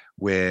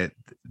where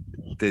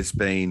there's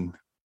been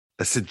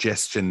a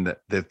suggestion that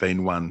they've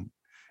been won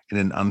in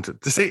an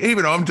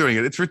even I'm doing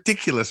it. It's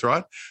ridiculous,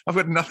 right? I've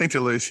got nothing to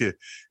lose here.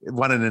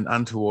 Won in an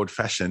untoward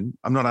fashion.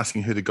 I'm not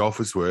asking who the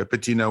golfers were,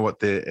 but do you know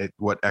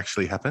what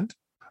actually happened?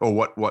 or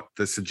what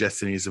the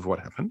suggestion is of what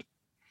happened?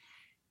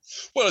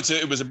 Well,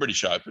 it was a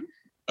British Open,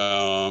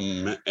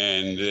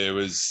 and there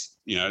was,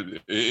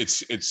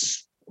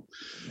 it's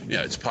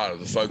part of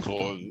the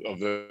folklore of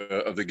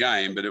the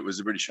game, but it was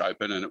a British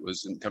Open, and it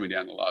was coming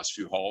down the last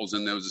few holes,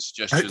 and there was a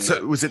suggestion.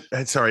 So was it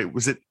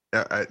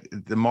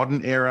the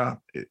modern era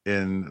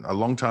in a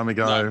long time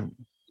ago? No.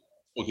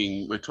 I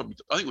think we're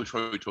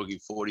probably talking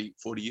 40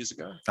 years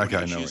ago.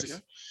 Okay, no worries. Ago.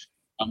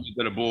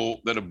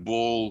 That a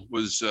ball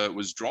was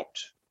dropped.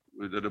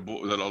 That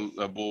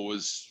a ball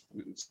was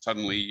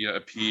suddenly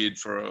appeared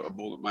for a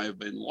ball that may have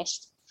been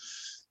lost.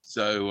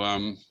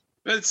 So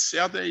it's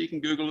out there. You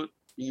can Google it.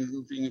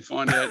 You can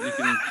find out. You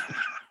can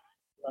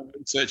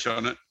search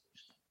on it.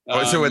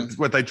 So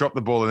what they dropped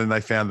the ball and then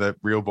they found the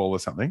real ball or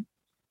something?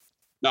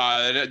 No,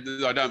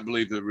 I don't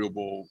believe the real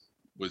ball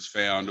was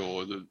found,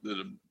 or that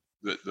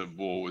the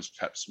ball was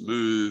perhaps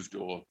moved,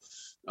 or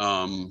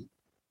there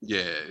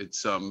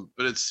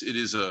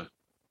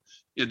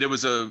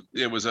was a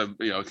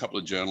couple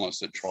of journalists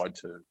that tried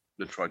to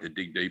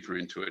dig deeper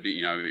into it,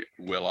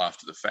 well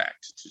after the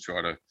fact, to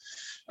try to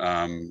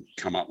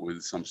come up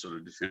with some sort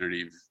of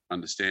definitive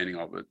understanding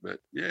of it. But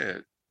yeah,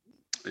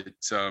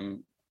 it's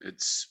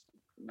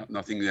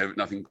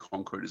nothing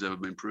concrete has ever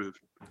been proved.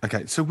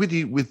 Okay, so with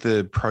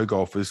the pro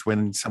golfers,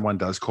 when someone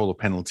does call a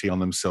penalty on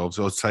themselves,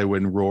 or say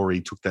when Rory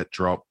took that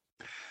drop,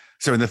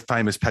 so in the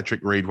famous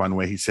Patrick Reed one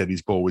where he said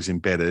his ball was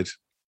embedded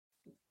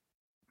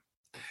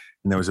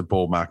and there was a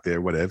ball mark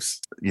there, whatever,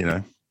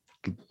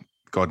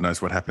 God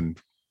knows what happened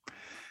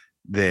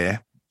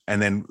there. And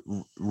then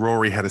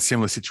Rory had a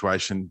similar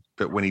situation,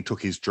 but when he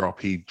took his drop,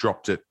 he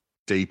dropped it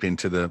deep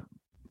into the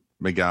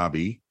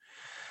Mugabe.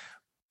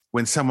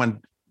 When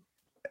someone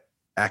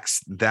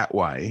acts that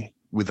way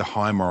with a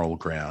high moral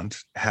ground,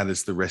 how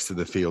does the rest of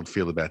the field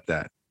feel about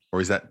that?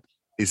 Or is that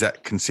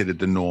considered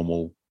the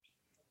normal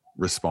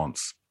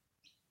response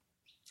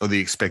or the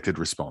expected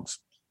response?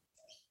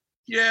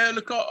 Yeah,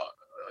 look,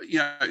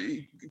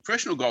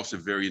 professional golf's a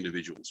very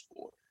individual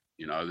sport.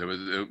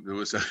 There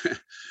was a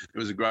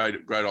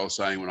great old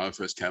saying when I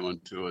first came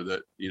on tour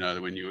that,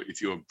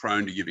 if you were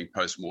prone to giving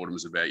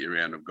postmortems about your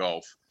round of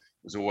golf,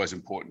 it was always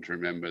important to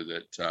remember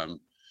that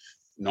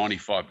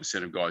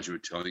 95% of guys you were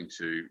telling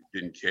to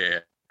didn't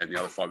care, and the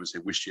other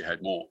 5% wished you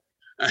had more.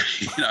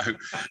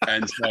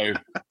 And so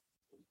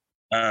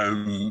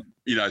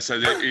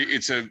so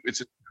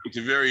it's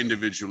a very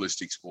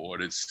individualistic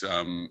sport. It's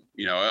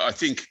I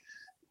think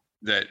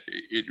that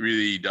it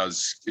really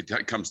does.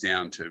 It comes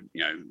down to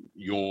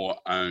your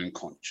own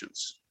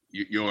conscience,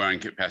 your own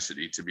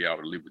capacity to be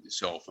able to live with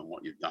yourself and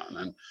what you've done,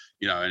 and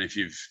and if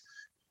you've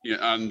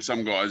and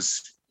some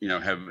guys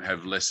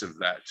have less of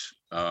that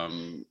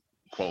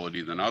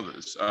quality than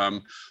others. I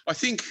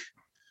think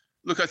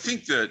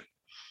that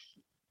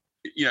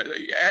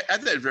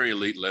at that very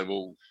elite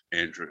level,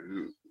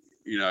 Andrew,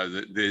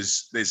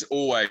 there's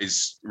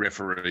always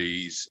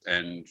referees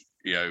and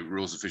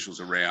rules officials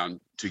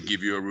around to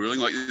give you a ruling.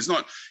 Like, there's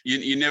not,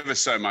 you're never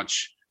so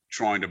much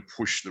trying to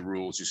push the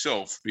rules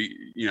yourself,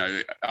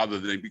 other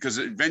than, because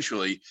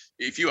eventually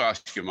if you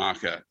ask your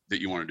marker that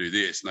you want to do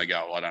this and they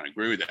go, I don't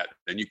agree with that,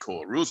 then you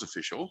call a rules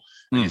official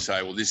and you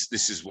say, well, this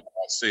is what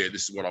I see it,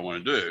 this is what I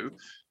want to do.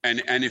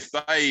 And if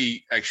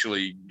they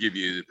actually give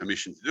you the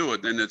permission to do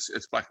it, then it's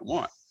black and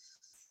white.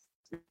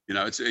 And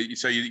that's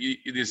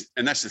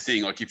the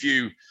thing. Like, if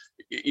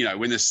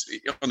when this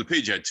on the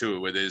PGA Tour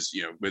where there's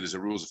a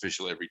rules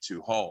official every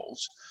 2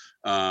 holes,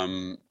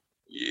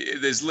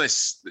 there's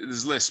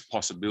less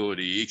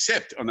possibility,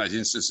 except on those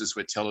instances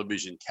where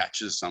television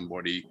catches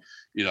somebody,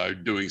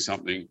 doing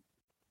something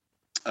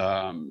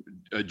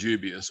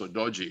dubious or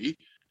dodgy,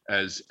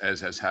 as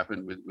has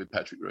happened with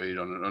Patrick Reed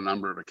on a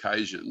number of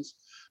occasions.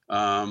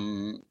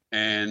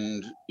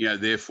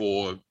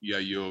 Therefore,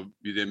 you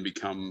then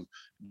become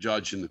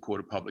judged in the court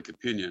of public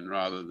opinion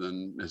rather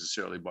than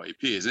necessarily by your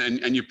peers,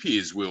 and your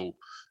peers will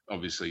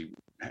obviously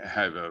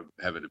have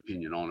an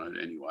opinion on it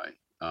anyway.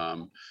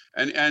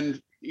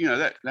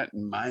 That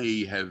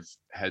may have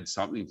had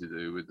something to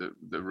do with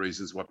the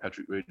reasons why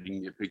Patrick Reed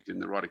didn't get picked in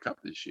the Ryder Cup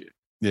this year.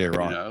 Yeah,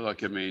 right.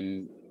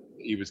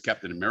 He was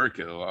Captain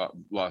America the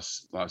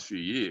last few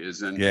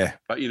years,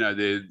 but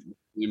there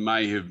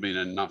may have been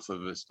enough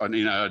of us. I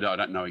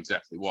don't know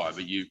exactly why,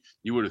 but you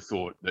would have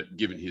thought that,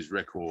 given his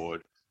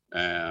record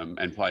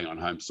and playing on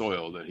home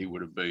soil, that he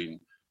would have been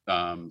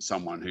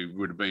someone who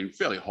would have been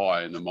fairly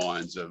high in the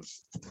minds of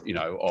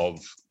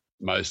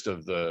most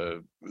of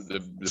the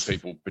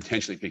people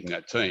potentially picking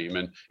that team.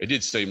 And it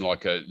did seem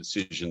like a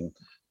decision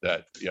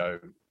that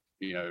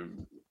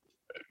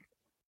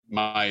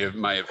may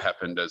have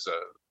happened as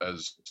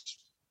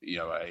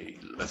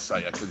let's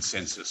say a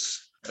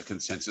consensus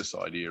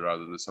idea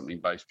rather than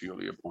something based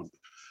purely upon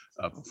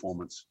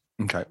performance.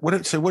 Okay.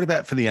 What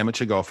about for the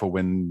amateur golfer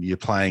when you're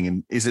playing?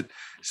 And is it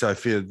so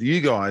for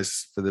you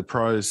guys, for the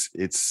pros,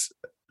 it's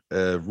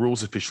a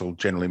rules official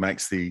generally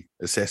makes the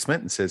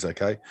assessment and says,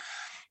 okay,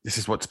 this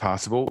is what's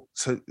passable.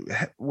 So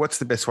what's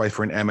the best way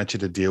for an amateur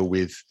to deal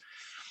with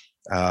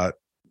 2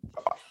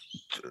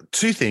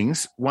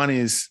 things? One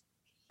is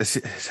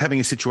having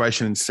a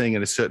situation and seeing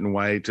it a certain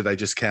way, do they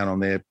just count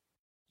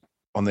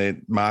on their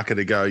marker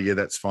to go, yeah,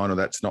 that's fine or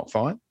that's not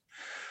fine?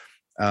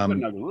 You've got to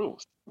know the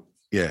rules.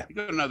 Yeah, you've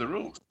got to know the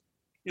rules.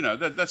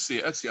 That's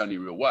the only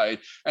real way.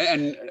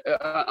 And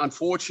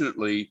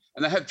unfortunately,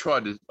 and they have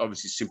tried to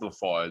obviously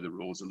simplify the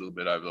rules a little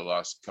bit over the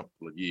last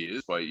couple of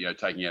years by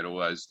taking out all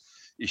those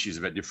issues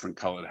about different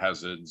coloured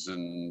hazards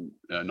and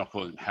not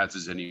calling them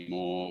hazards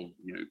anymore,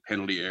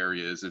 penalty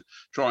areas, and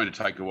trying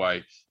to take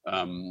away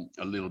a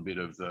little bit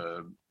of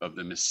the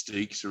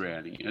mystique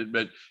surrounding it.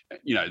 But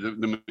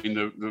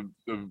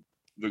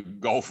the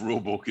golf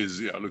rule book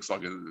is looks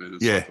like an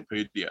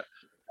encyclopedia.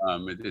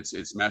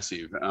 It's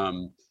massive.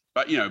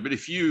 But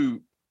if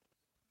you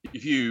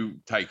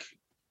take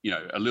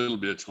a little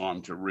bit of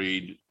time to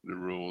read the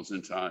rules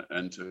and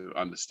to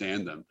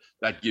understand them,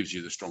 that gives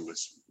you the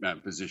strongest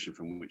position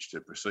from which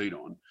to proceed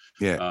on.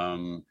 Yeah.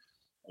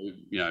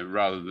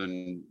 Rather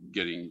than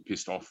getting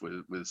pissed off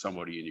with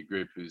somebody in your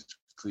group who's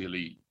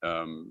clearly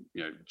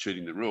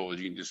cheating the rules,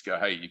 you can just go,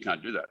 hey, you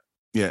can't do that.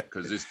 Yeah.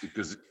 Because it's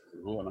the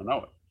rule and I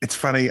know it. It's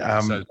funny.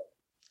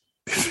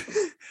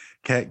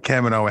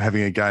 Cam and I were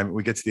having a game.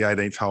 We get to the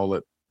 18th hole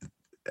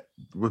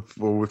we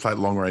played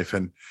Longreef,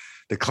 and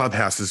the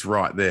clubhouse is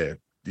right there,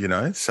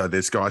 so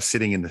there's guys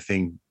sitting in the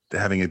thing,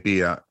 they're having a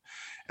beer,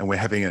 and we're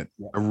having a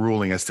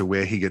ruling as to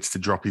where he gets to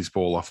drop his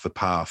ball off the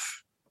path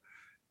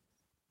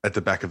at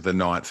the back of the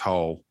 9th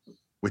hole,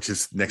 which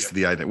is next to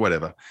the 18th,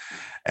 whatever.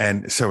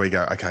 And so we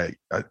go, okay,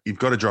 you've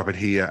got to drop it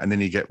here, and then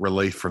you get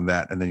relief from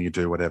that, and then you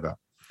do whatever.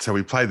 So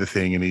we play the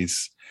thing, and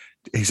he's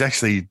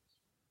actually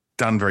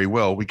done very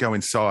well. We go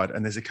inside,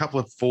 and there's a couple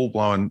of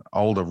full-blown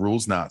older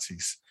rules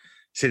Nazis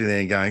sitting there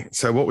and going,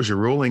 so what was your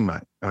ruling,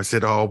 mate? I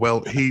said, oh,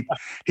 well, he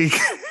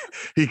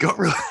got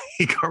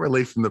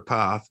relief from the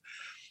path.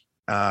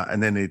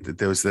 And then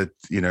there was the,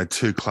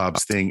 2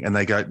 clubs thing. And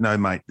they go, no,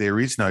 mate, there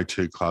is no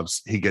 2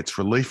 clubs. He gets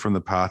relief from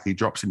the path. He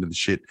drops into the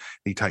shit.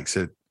 He takes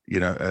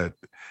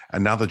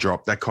another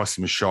drop. That cost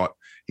him a shot.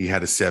 He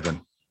had a 7.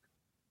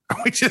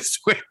 We just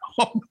went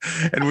on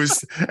and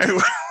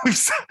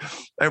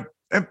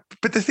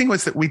but the thing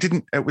was that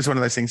it was one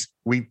of those things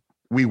we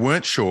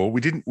weren't sure.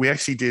 We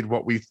actually did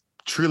what we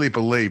truly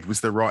believed was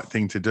the right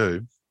thing to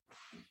do.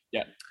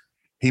 Yeah.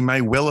 He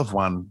may well have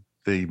won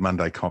the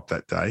Monday comp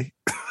that day.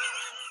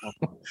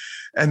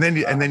 and then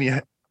you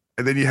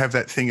have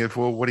that thing of,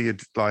 well, what do you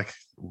like,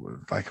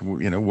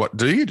 what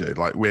do you do?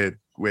 Like, where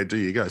do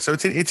you go? So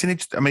it's an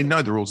interesting,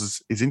 know the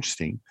rules is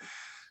interesting.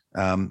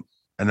 And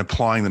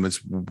applying them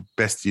as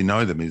best you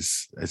know them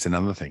is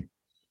another thing.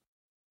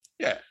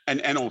 Yeah.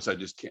 And also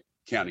just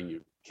counting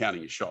your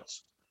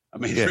shots.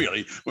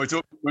 Really, when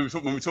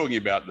we're talking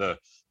about at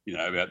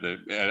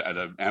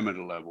an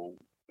amateur level,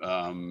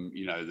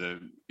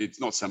 it's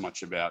not so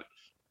much about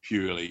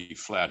purely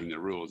flouting the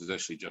rules. It's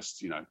actually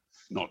just,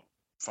 not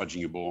fudging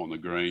your ball on the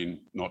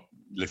green, not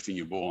lifting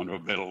your ball onto a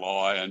better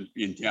lie, and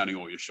in counting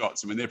all your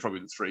shots. They're probably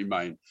the 3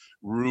 main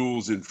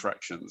rules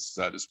infractions,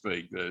 so to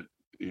speak, that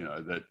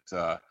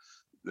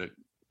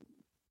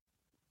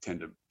tend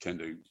to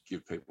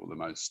give people the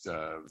most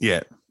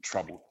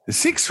trouble. A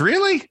 6,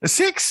 really? A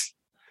 6?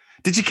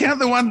 Did you count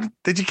the one?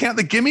 Did you count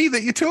the gimme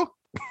that you took?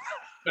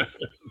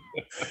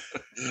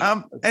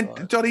 And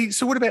Dotty,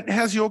 so what about,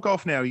 how's your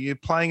golf now? Are you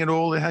playing at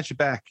all? How's your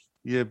back?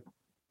 Mate,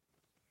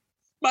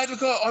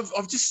 look, I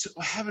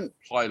haven't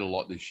played a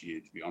lot this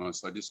year, to be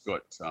honest. I just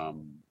got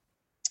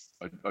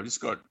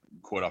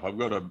caught up. I've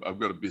got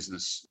a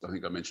business, I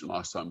think I mentioned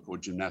last time,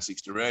 called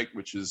Gymnastics Direct,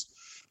 which is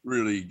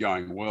really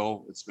going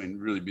well. It's been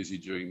really busy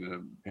during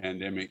the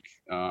pandemic.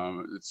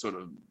 It's sort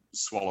of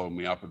swallowed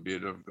me up a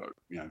bit. I've got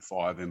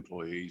 5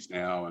 employees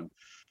now, and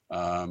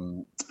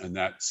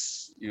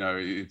that's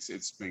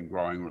it's been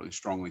growing really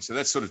strongly. So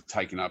that's sort of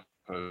taken up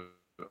a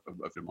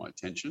bit of my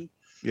attention.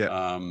 Yeah.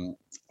 I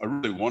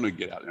really want to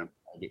get out there and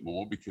play a bit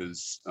more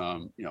because I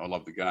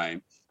love the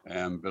game.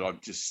 But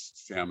I've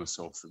just found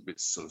myself a bit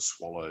sort of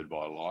swallowed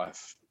by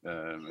life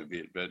a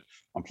bit. But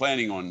I'm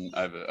planning on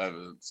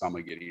over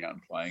summer getting out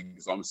and playing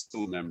because I'm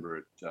still a member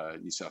at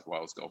New South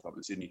Wales Golf up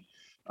in Sydney.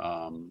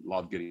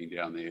 Love getting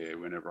down there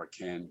whenever I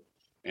can.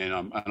 And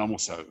I'm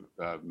also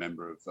a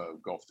member of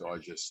Golf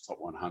Digest Top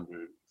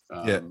 100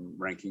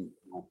 ranking.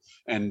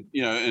 And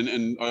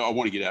and I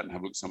want to get out and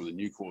have a look at some of the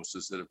new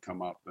courses that have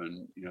come up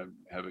and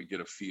get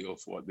a feel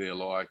for what they're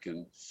like,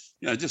 and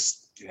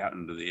just get out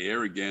into the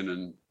air again.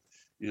 And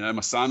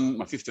my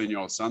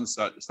 15-year-old son's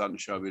starting to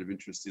show a bit of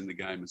interest in the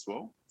game as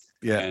well.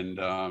 Yeah.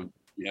 And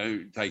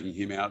taking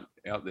him out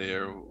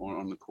there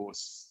on the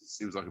course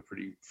seems like a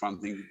pretty fun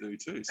thing to do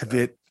too. So.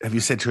 Have you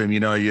said to him,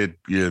 your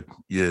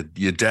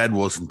dad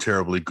wasn't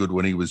terribly good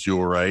when he was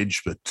your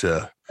age, but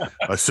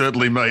I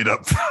certainly made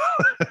up.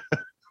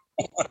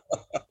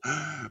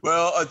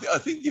 Well, I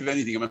think if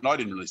anything, I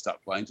didn't really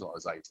start playing till I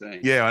was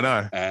 18. Yeah, I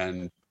know.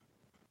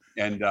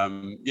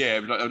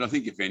 But I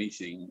think if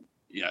anything,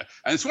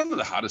 and it's one of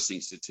the hardest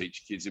things to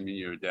teach kids.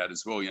 You're a dad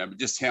as well, but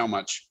just how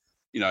much,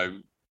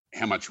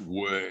 how much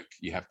work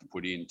you have to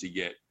put in to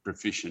get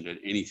proficient at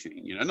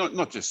anything,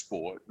 not just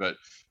sport, but,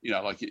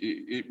 like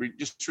it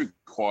just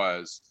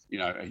requires,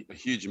 a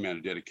huge amount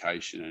of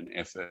dedication and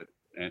effort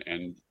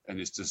and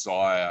this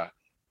desire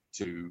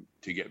to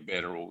get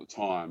better all the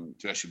time,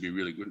 to actually be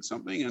really good at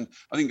something. And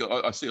I think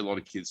I see a lot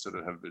of kids sort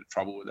of have a bit of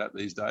trouble with that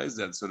these days,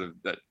 that sort of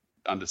that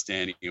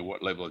understanding of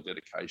what level of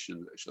dedication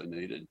is actually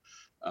needed.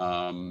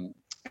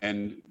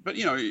 But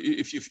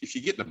if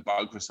you get the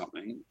bug for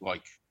something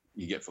like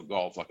you get for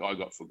golf, like I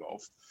got for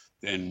golf,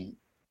 then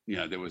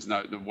there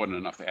wasn't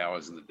enough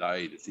hours in the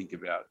day to think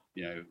about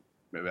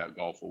about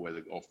golf or where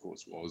the golf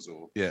course was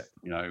or you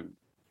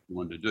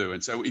wanted to do.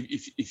 And so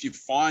if you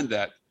find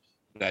that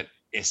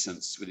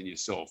essence within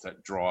yourself,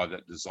 that drive,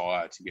 that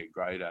desire to get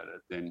great at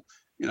it, then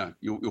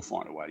you'll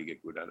find a way to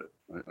get good at it.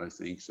 I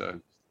think so.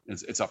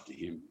 It's up to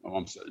him.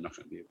 I'm certainly not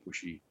going to be a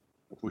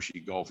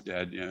pushy golf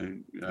dad.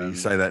 You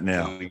say that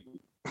now.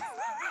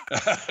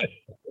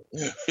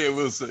 Yeah,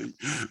 we'll see.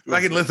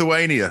 Back in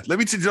Lithuania.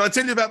 Did I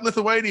tell you about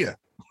Lithuania?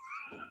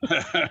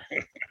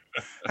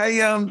 Hey,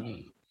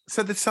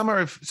 so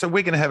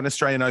we're going to have an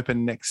Australian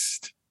Open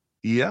next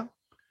year.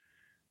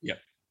 Yeah.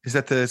 Is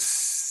that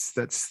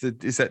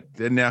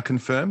they're now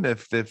confirmed?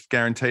 They've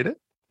guaranteed it?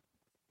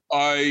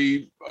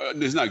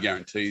 There's no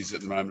guarantees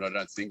at the moment, I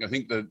don't think. I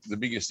think the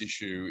biggest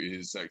issue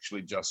is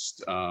actually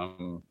just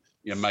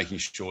making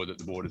sure that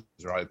the borders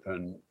are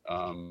open,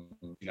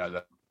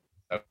 that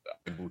they're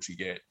able to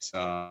get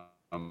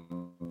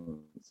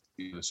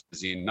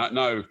in.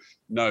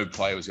 No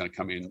player was going to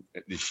come in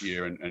this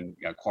year and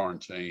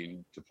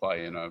quarantine to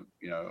play in a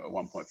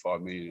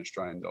 1.5 million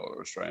Australian dollar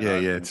Australian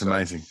Open. Yeah, it's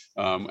amazing.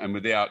 And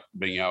without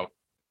being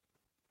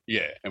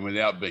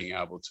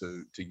able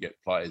to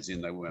get players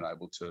in, they weren't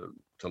able to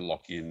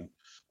lock in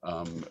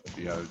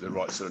the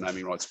right sort of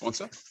naming rights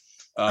sponsor.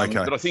 Okay.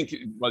 But I think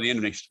by the end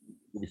of next year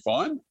we'll be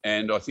fine,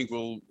 and I think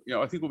we'll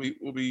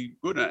be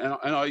good.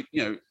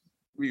 And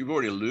we've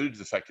already alluded to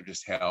the fact of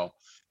just how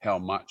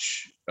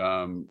much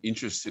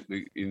interest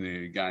in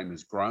the game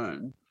has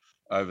grown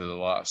over the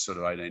last sort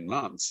of 18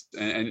 months.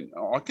 And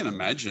I can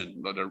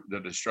imagine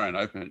that Australian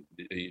Open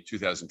in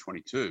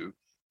 2022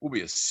 will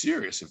be a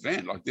serious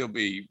event. Like there'll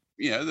be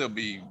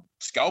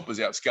scalpers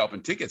out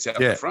scalping tickets out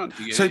the front.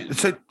 So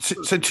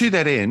to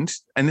that end,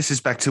 and this is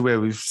back to where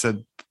we've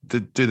said to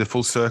do the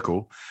full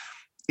circle,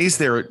 is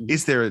there a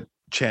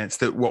chance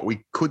that what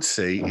we could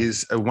see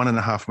is a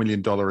 $1.5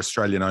 million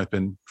Australian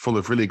Open full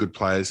of really good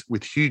players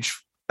with huge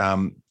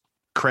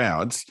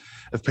crowds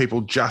of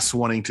people just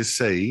wanting to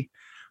see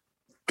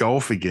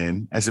golf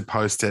again, as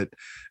opposed to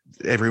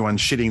everyone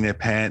shitting their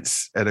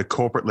pants at a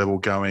corporate level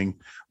going,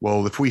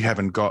 well, if we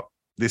haven't got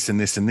this and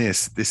this and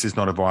this is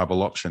not a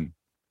viable option?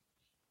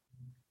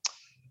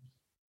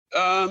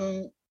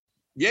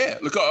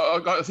 Look,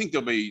 I think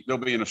there'll be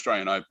an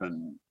Australian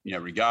Open,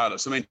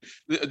 regardless. I mean,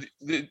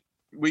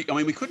 we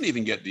couldn't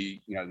even get the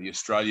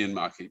Australian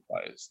marquee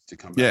players to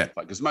come back and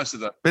play, because most of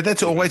the. But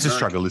that's always a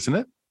struggle, isn't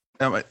it?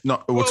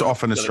 It's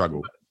often a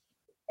struggle.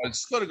 A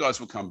lot of guys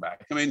will come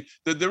back. I mean,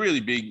 the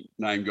really big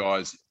name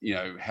guys,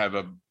 have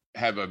an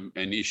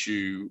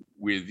issue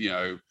with,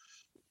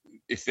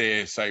 if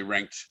they're, say,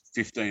 ranked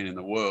 15 in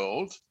the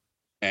world,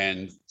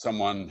 and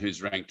someone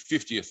who's ranked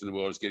 50th in the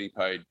world is getting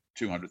paid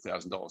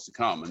 $200,000 to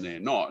come, and they're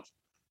not,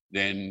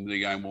 then they're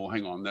going, well,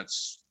 hang on,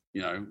 that's,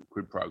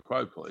 quid pro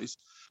quo, please.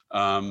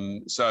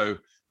 So,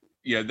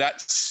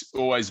 that's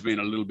always been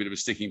a little bit of a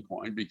sticking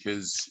point,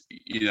 because,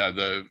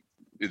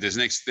 there's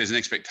an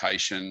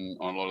expectation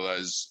on a lot of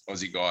those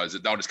Aussie guys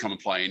that they'll just come and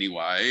play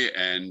anyway,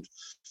 and,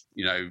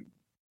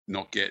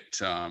 not get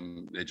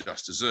their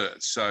just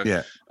desserts. So,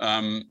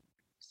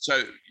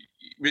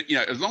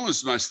 as long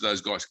as most of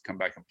those guys can come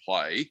back and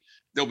play,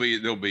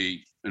 there'll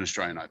be an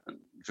Australian Open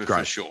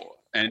for sure.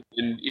 And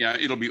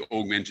it'll be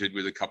augmented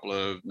with a couple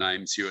of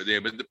names here or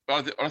there. But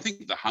I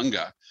think the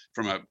hunger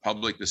from a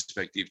public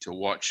perspective to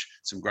watch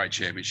some great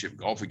championship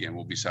golf again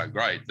will be so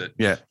great that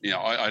I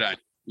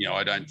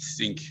don't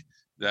think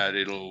that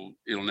it'll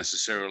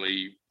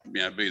necessarily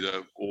be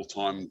the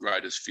all-time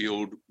greatest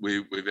field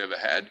we've ever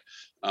had.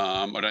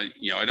 But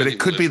it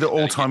could be the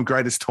all-time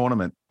greatest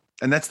tournament,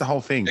 and that's the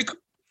whole thing. It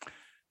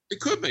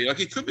could be.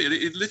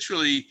 It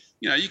literally,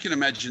 you can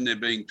imagine there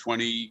being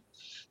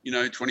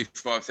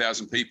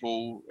 25,000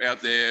 people out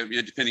there,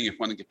 depending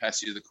upon the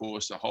capacity of the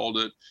course to hold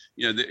it.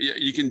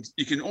 You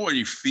can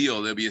already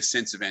feel there'll be a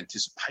sense of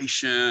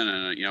anticipation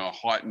and a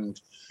heightened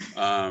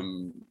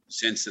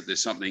sense that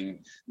there's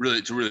something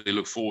to really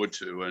look forward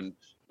to, and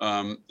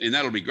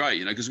that'll be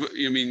great. Because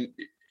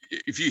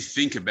if you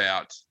think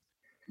about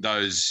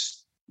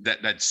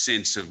that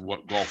sense of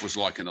what golf was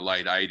like in the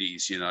late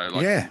 80s,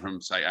 from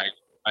say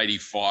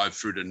 85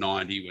 through to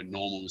 90 when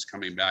Norman was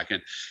coming back,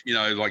 and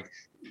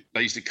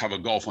they used to cover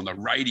golf on the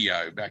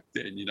radio back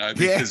then,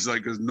 because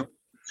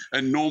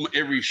and Norman,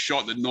 every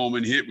shot that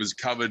Norman hit was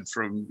covered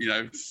from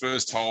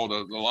first hole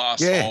to the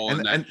last hole,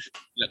 and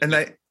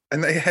they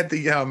had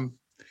the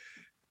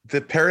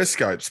the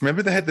periscopes.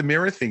 Remember they had the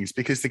mirror things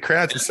because the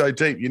crowds were so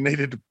deep. You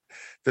needed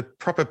the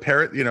proper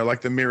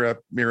like the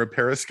mirror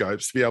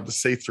periscopes to be able to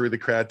see through the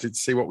crowd to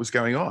see what was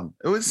going on.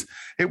 It was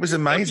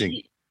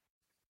amazing.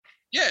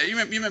 Yeah, you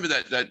remember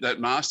that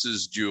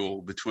Masters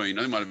duel between,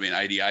 I think it might have been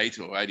 88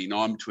 or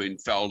 89 between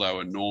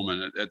Faldo and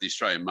Norman at the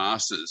Australian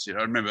Masters. I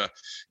remember,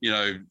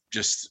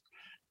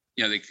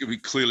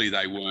 clearly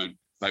they weren't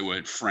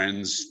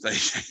friends. There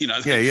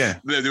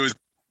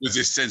was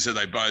this sense that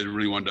they both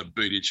really wanted to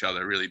beat each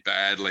other really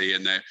badly,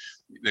 and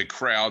their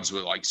crowds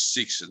were like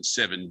 6 and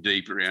 7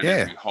 deep around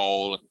every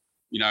hole.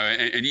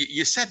 And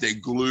you sat there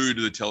glued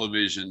to the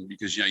television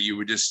because you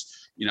were just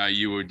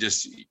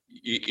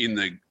in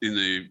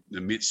the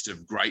midst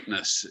of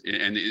greatness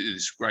and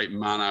this great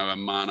mano a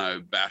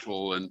mano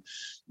battle. And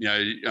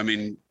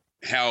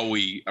how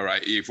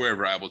if we're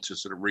ever able to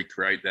sort of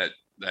recreate that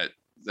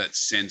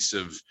sense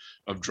of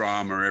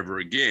drama ever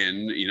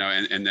again,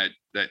 and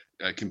that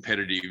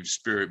competitive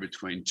spirit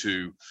between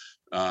two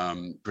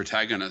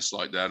protagonists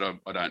like that,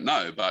 I don't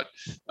know, but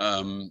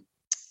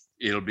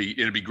it'll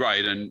be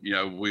great, and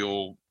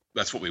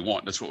that's what we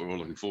want. That's what we're all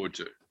looking forward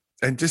to.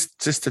 And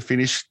just to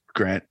finish,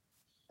 Grant,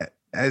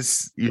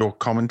 as you're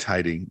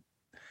commentating,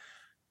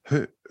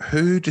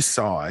 who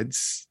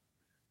decides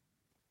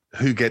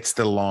who gets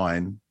the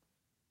line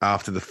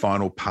after the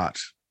final putt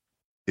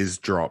is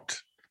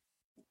dropped?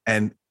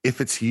 And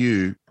if it's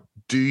you,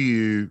 do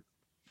you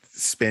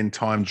spend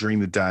time during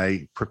the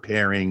day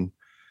preparing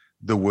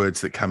the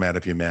words that come out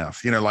of your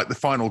mouth? Like the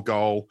final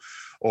goal,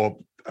 or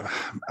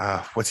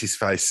what's his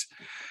face,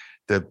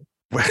 the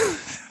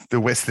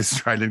West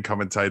Australian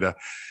commentator.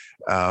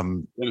 Not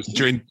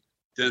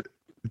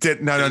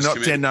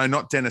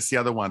Dennis, the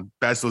other one,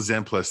 Basil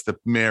Zemplis, the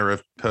mayor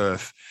of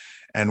Perth.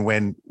 And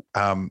when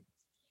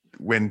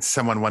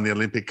someone won the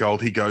Olympic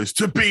gold, he goes,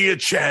 "To be a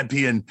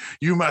champion,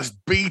 you must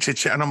beat a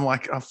champion." And I'm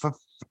like,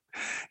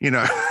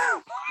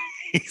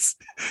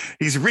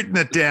 he's written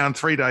it down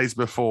 3 days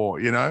before,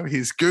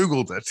 he's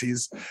Googled it.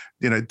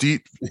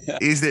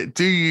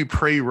 Do you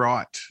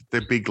pre-write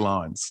the big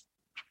lines?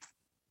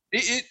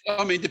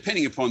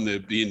 Depending upon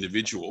the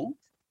individual,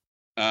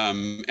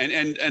 and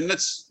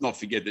let's not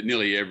forget that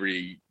nearly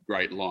every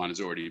great line has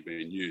already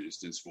been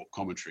used in sport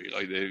commentary.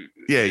 Okay.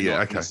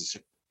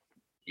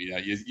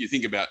 You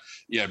think about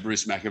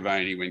Bruce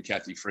McAvaney when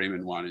Kathy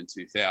Freeman won in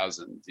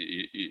 2000.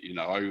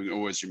 I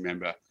always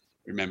remember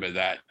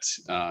that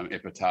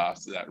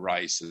epitaph to that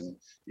race, and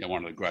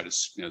one of the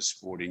greatest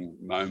sporting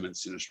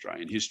moments in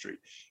Australian history.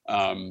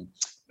 And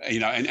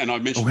I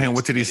mentioned. Oh,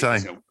 what did he say?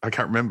 I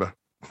can't remember.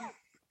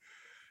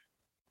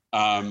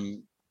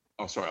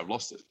 Sorry, I've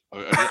lost it.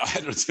 I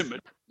had it in my, I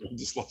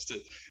just lost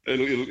it.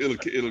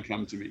 It'll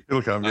come to me.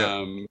 It'll come,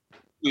 yeah.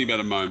 Really about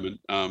a moment.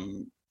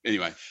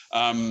 Anyway,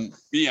 but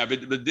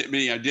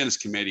Dennis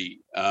Cometti,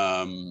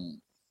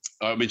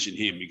 I mentioned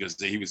him because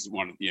he was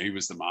he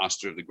was the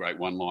master of the great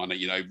one-liner.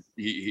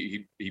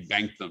 He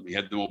banked them. He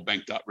had them all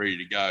banked up, ready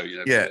to go.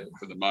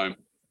 For the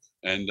moment.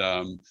 And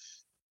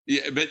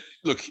but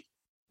look,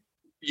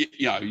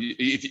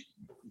 if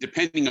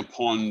depending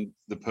upon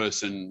the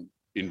person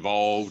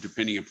involved,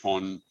 depending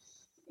upon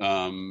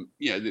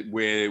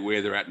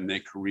where they're at in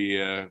their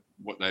career,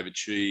 what they've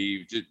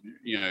achieved,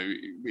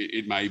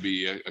 it may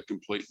be a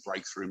complete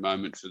breakthrough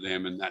moment for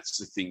them, and that's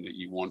the thing that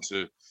you want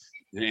to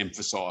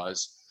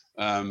emphasize.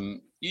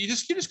 You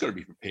just got to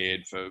be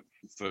prepared for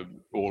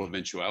all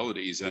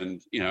eventualities, and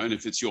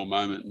if it's your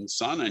moment in the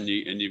sun and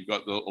you've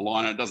got the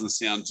line, it doesn't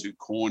sound too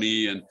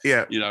corny, and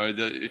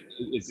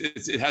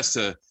it has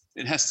to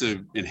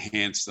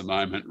enhance the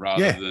moment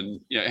rather than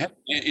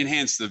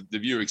enhance the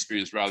viewer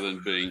experience rather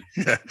than being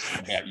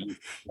about you.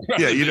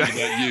 About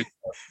you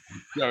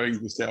showing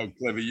just how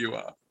clever you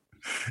are.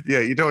 Yeah,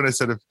 you don't want to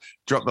sort of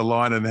drop the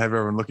line and have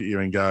everyone look at you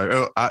and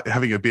go,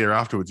 having a beer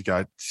afterwards, you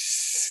go,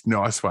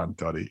 "Nice one,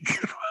 Dotty."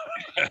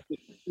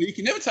 You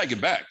can never take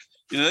it back.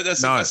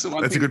 That's the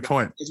one. That's a good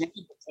point.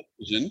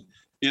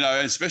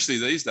 Especially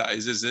these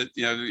days, is that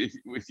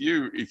if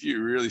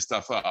you really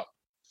stuff up,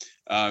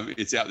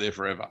 it's out there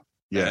forever.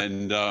 Yeah,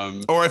 and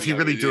or if you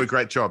really do a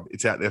great job,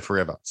 it's out there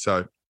forever.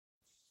 So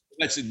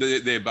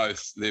they're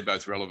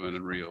both relevant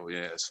and real.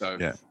 Yeah. So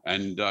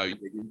and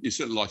you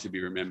certainly like to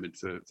be remembered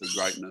for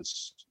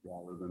greatness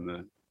rather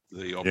than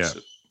the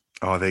opposite.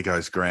 Yeah. Oh, there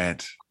goes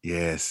Grant.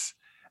 Yes,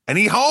 and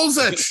he holds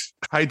it.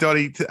 Hey,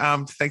 Dotty,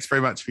 thanks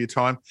very much for your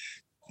time.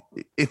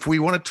 If we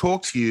want to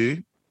talk to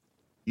you,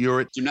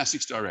 you're at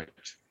Gymnastics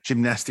Direct.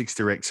 Gymnastics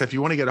Direct. So if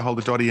you want to get a hold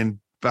of Dotty and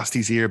bust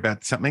his ear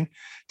about something,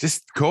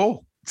 just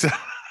call.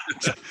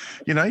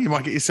 You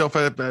might get yourself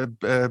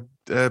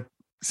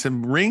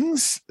some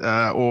rings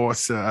or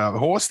a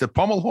horse, the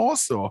pommel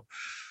horse, or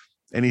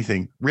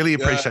anything. Really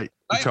appreciate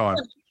your time.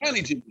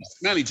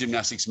 Mainly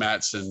gymnastics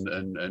mats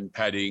and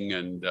padding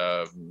and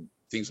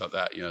things like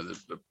that.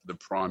 The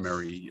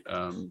primary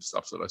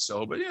stuff that I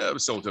sell. But I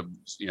sell to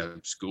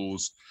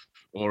schools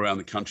all around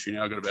the country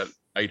now. I've got about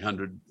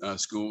 800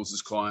 schools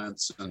as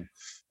clients, and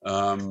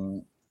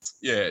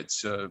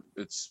it's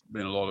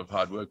been a lot of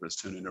hard work, but it's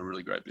turned into a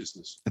really great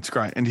business. It's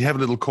great. And you have a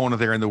little corner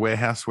there in the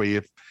warehouse where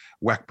you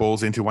whack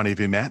balls into one of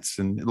your mats,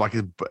 and like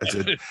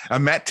it's a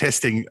mat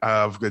testing.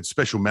 I've got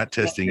special mat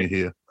testing in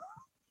here.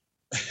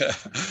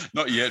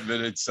 Not yet,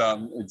 but it's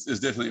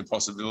definitely a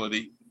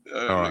possibility.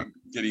 Right.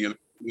 Getting a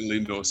little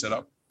indoor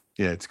setup.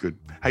 Yeah, it's good.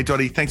 Hey,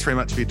 Dotty, thanks very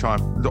much for your time.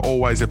 It's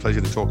always a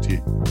pleasure to talk to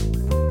you.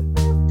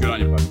 Good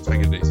on you, bud.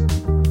 Take it easy.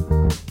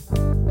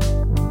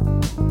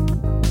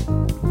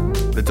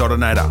 The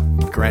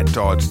Dottinator, Grant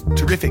Dodd.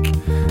 Terrific.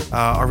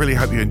 I really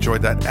hope you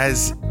enjoyed that.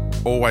 As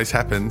always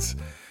happens,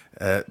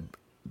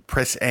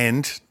 press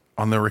end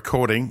on the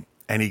recording,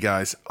 and he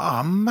goes,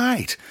 "Oh,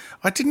 mate,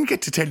 I didn't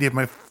get to tell you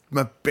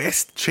my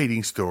best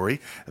cheating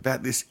story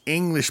about this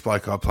English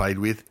bloke I played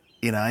with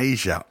in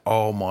Asia."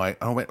 Oh, my.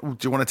 I went, "Do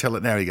you want to tell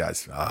it now?" He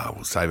goes,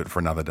 "We'll save it for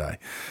another day."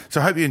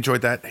 So I hope you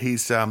enjoyed that.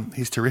 He's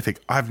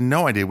terrific. I have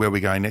no idea where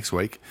we're going next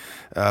week,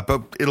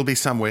 but it'll be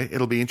somewhere.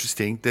 It'll be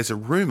interesting. There's a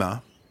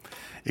rumour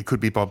it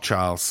could be Bob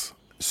Charles,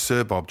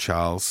 Sir Bob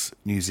Charles,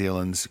 New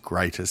Zealand's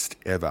greatest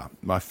ever.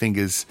 My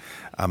fingers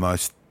are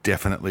most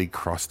definitely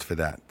crossed for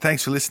that.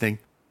 Thanks for listening.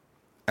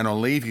 And I'll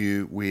leave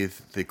you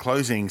with the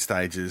closing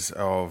stages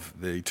of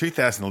the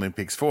 2000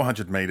 Olympics,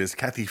 400 metres,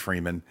 Kathy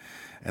Freeman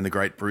and the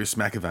great Bruce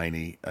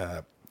McAvaney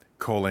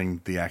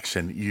calling the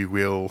action. You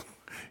will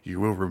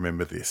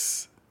remember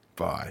this.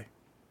 Bye.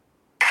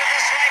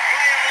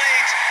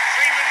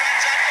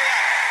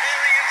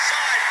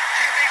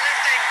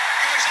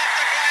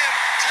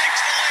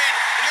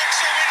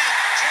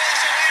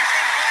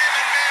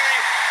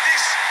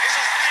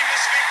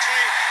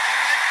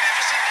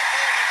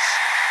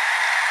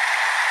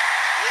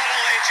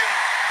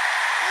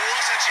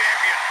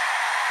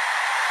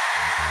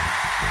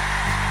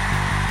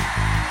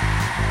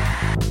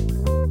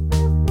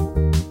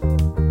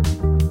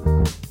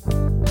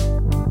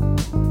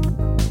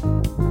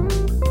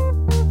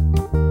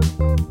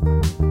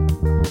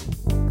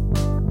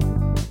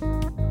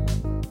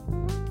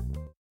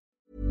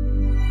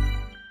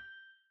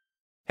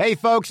 Hey,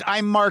 folks,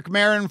 I'm Mark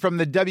Maron from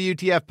the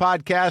WTF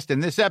Podcast,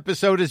 and this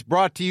episode is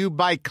brought to you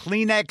by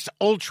Kleenex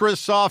Ultra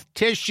Soft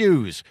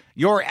Tissues,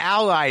 your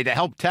ally to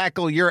help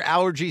tackle your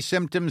allergy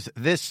symptoms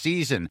this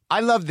season. I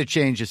love the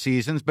change of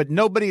seasons, but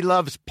nobody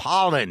loves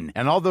pollen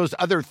and all those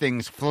other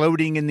things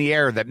floating in the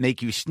air that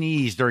make you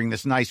sneeze during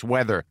this nice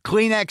weather.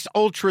 Kleenex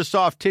Ultra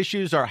Soft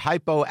Tissues are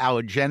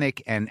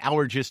hypoallergenic and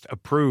allergist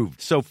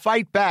approved, so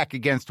fight back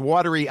against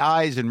watery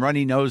eyes and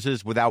runny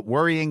noses without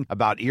worrying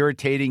about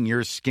irritating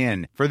your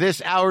skin. For this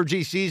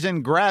allergy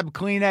season, grab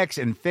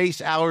Kleenex and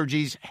face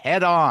allergies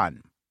head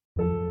on.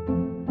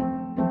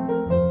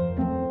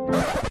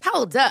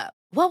 Hold up.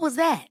 What was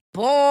that?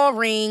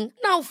 Boring.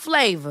 No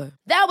flavor.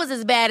 That was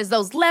as bad as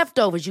those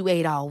leftovers you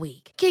ate all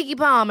week. Keke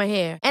Palmer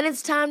here, and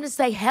it's time to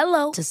say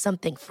hello to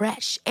something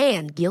fresh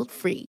and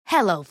guilt-free.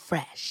 Hello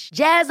Fresh.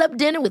 Jazz up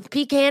dinner with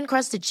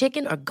pecan-crusted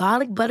chicken or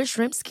garlic butter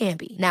shrimp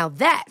scampi. Now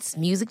that's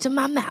music to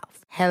my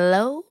mouth.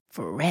 Hello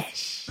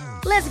Fresh.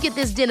 Let's get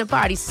this dinner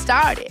party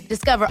started.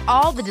 Discover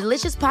all the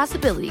delicious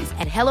possibilities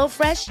at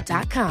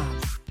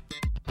HelloFresh.com.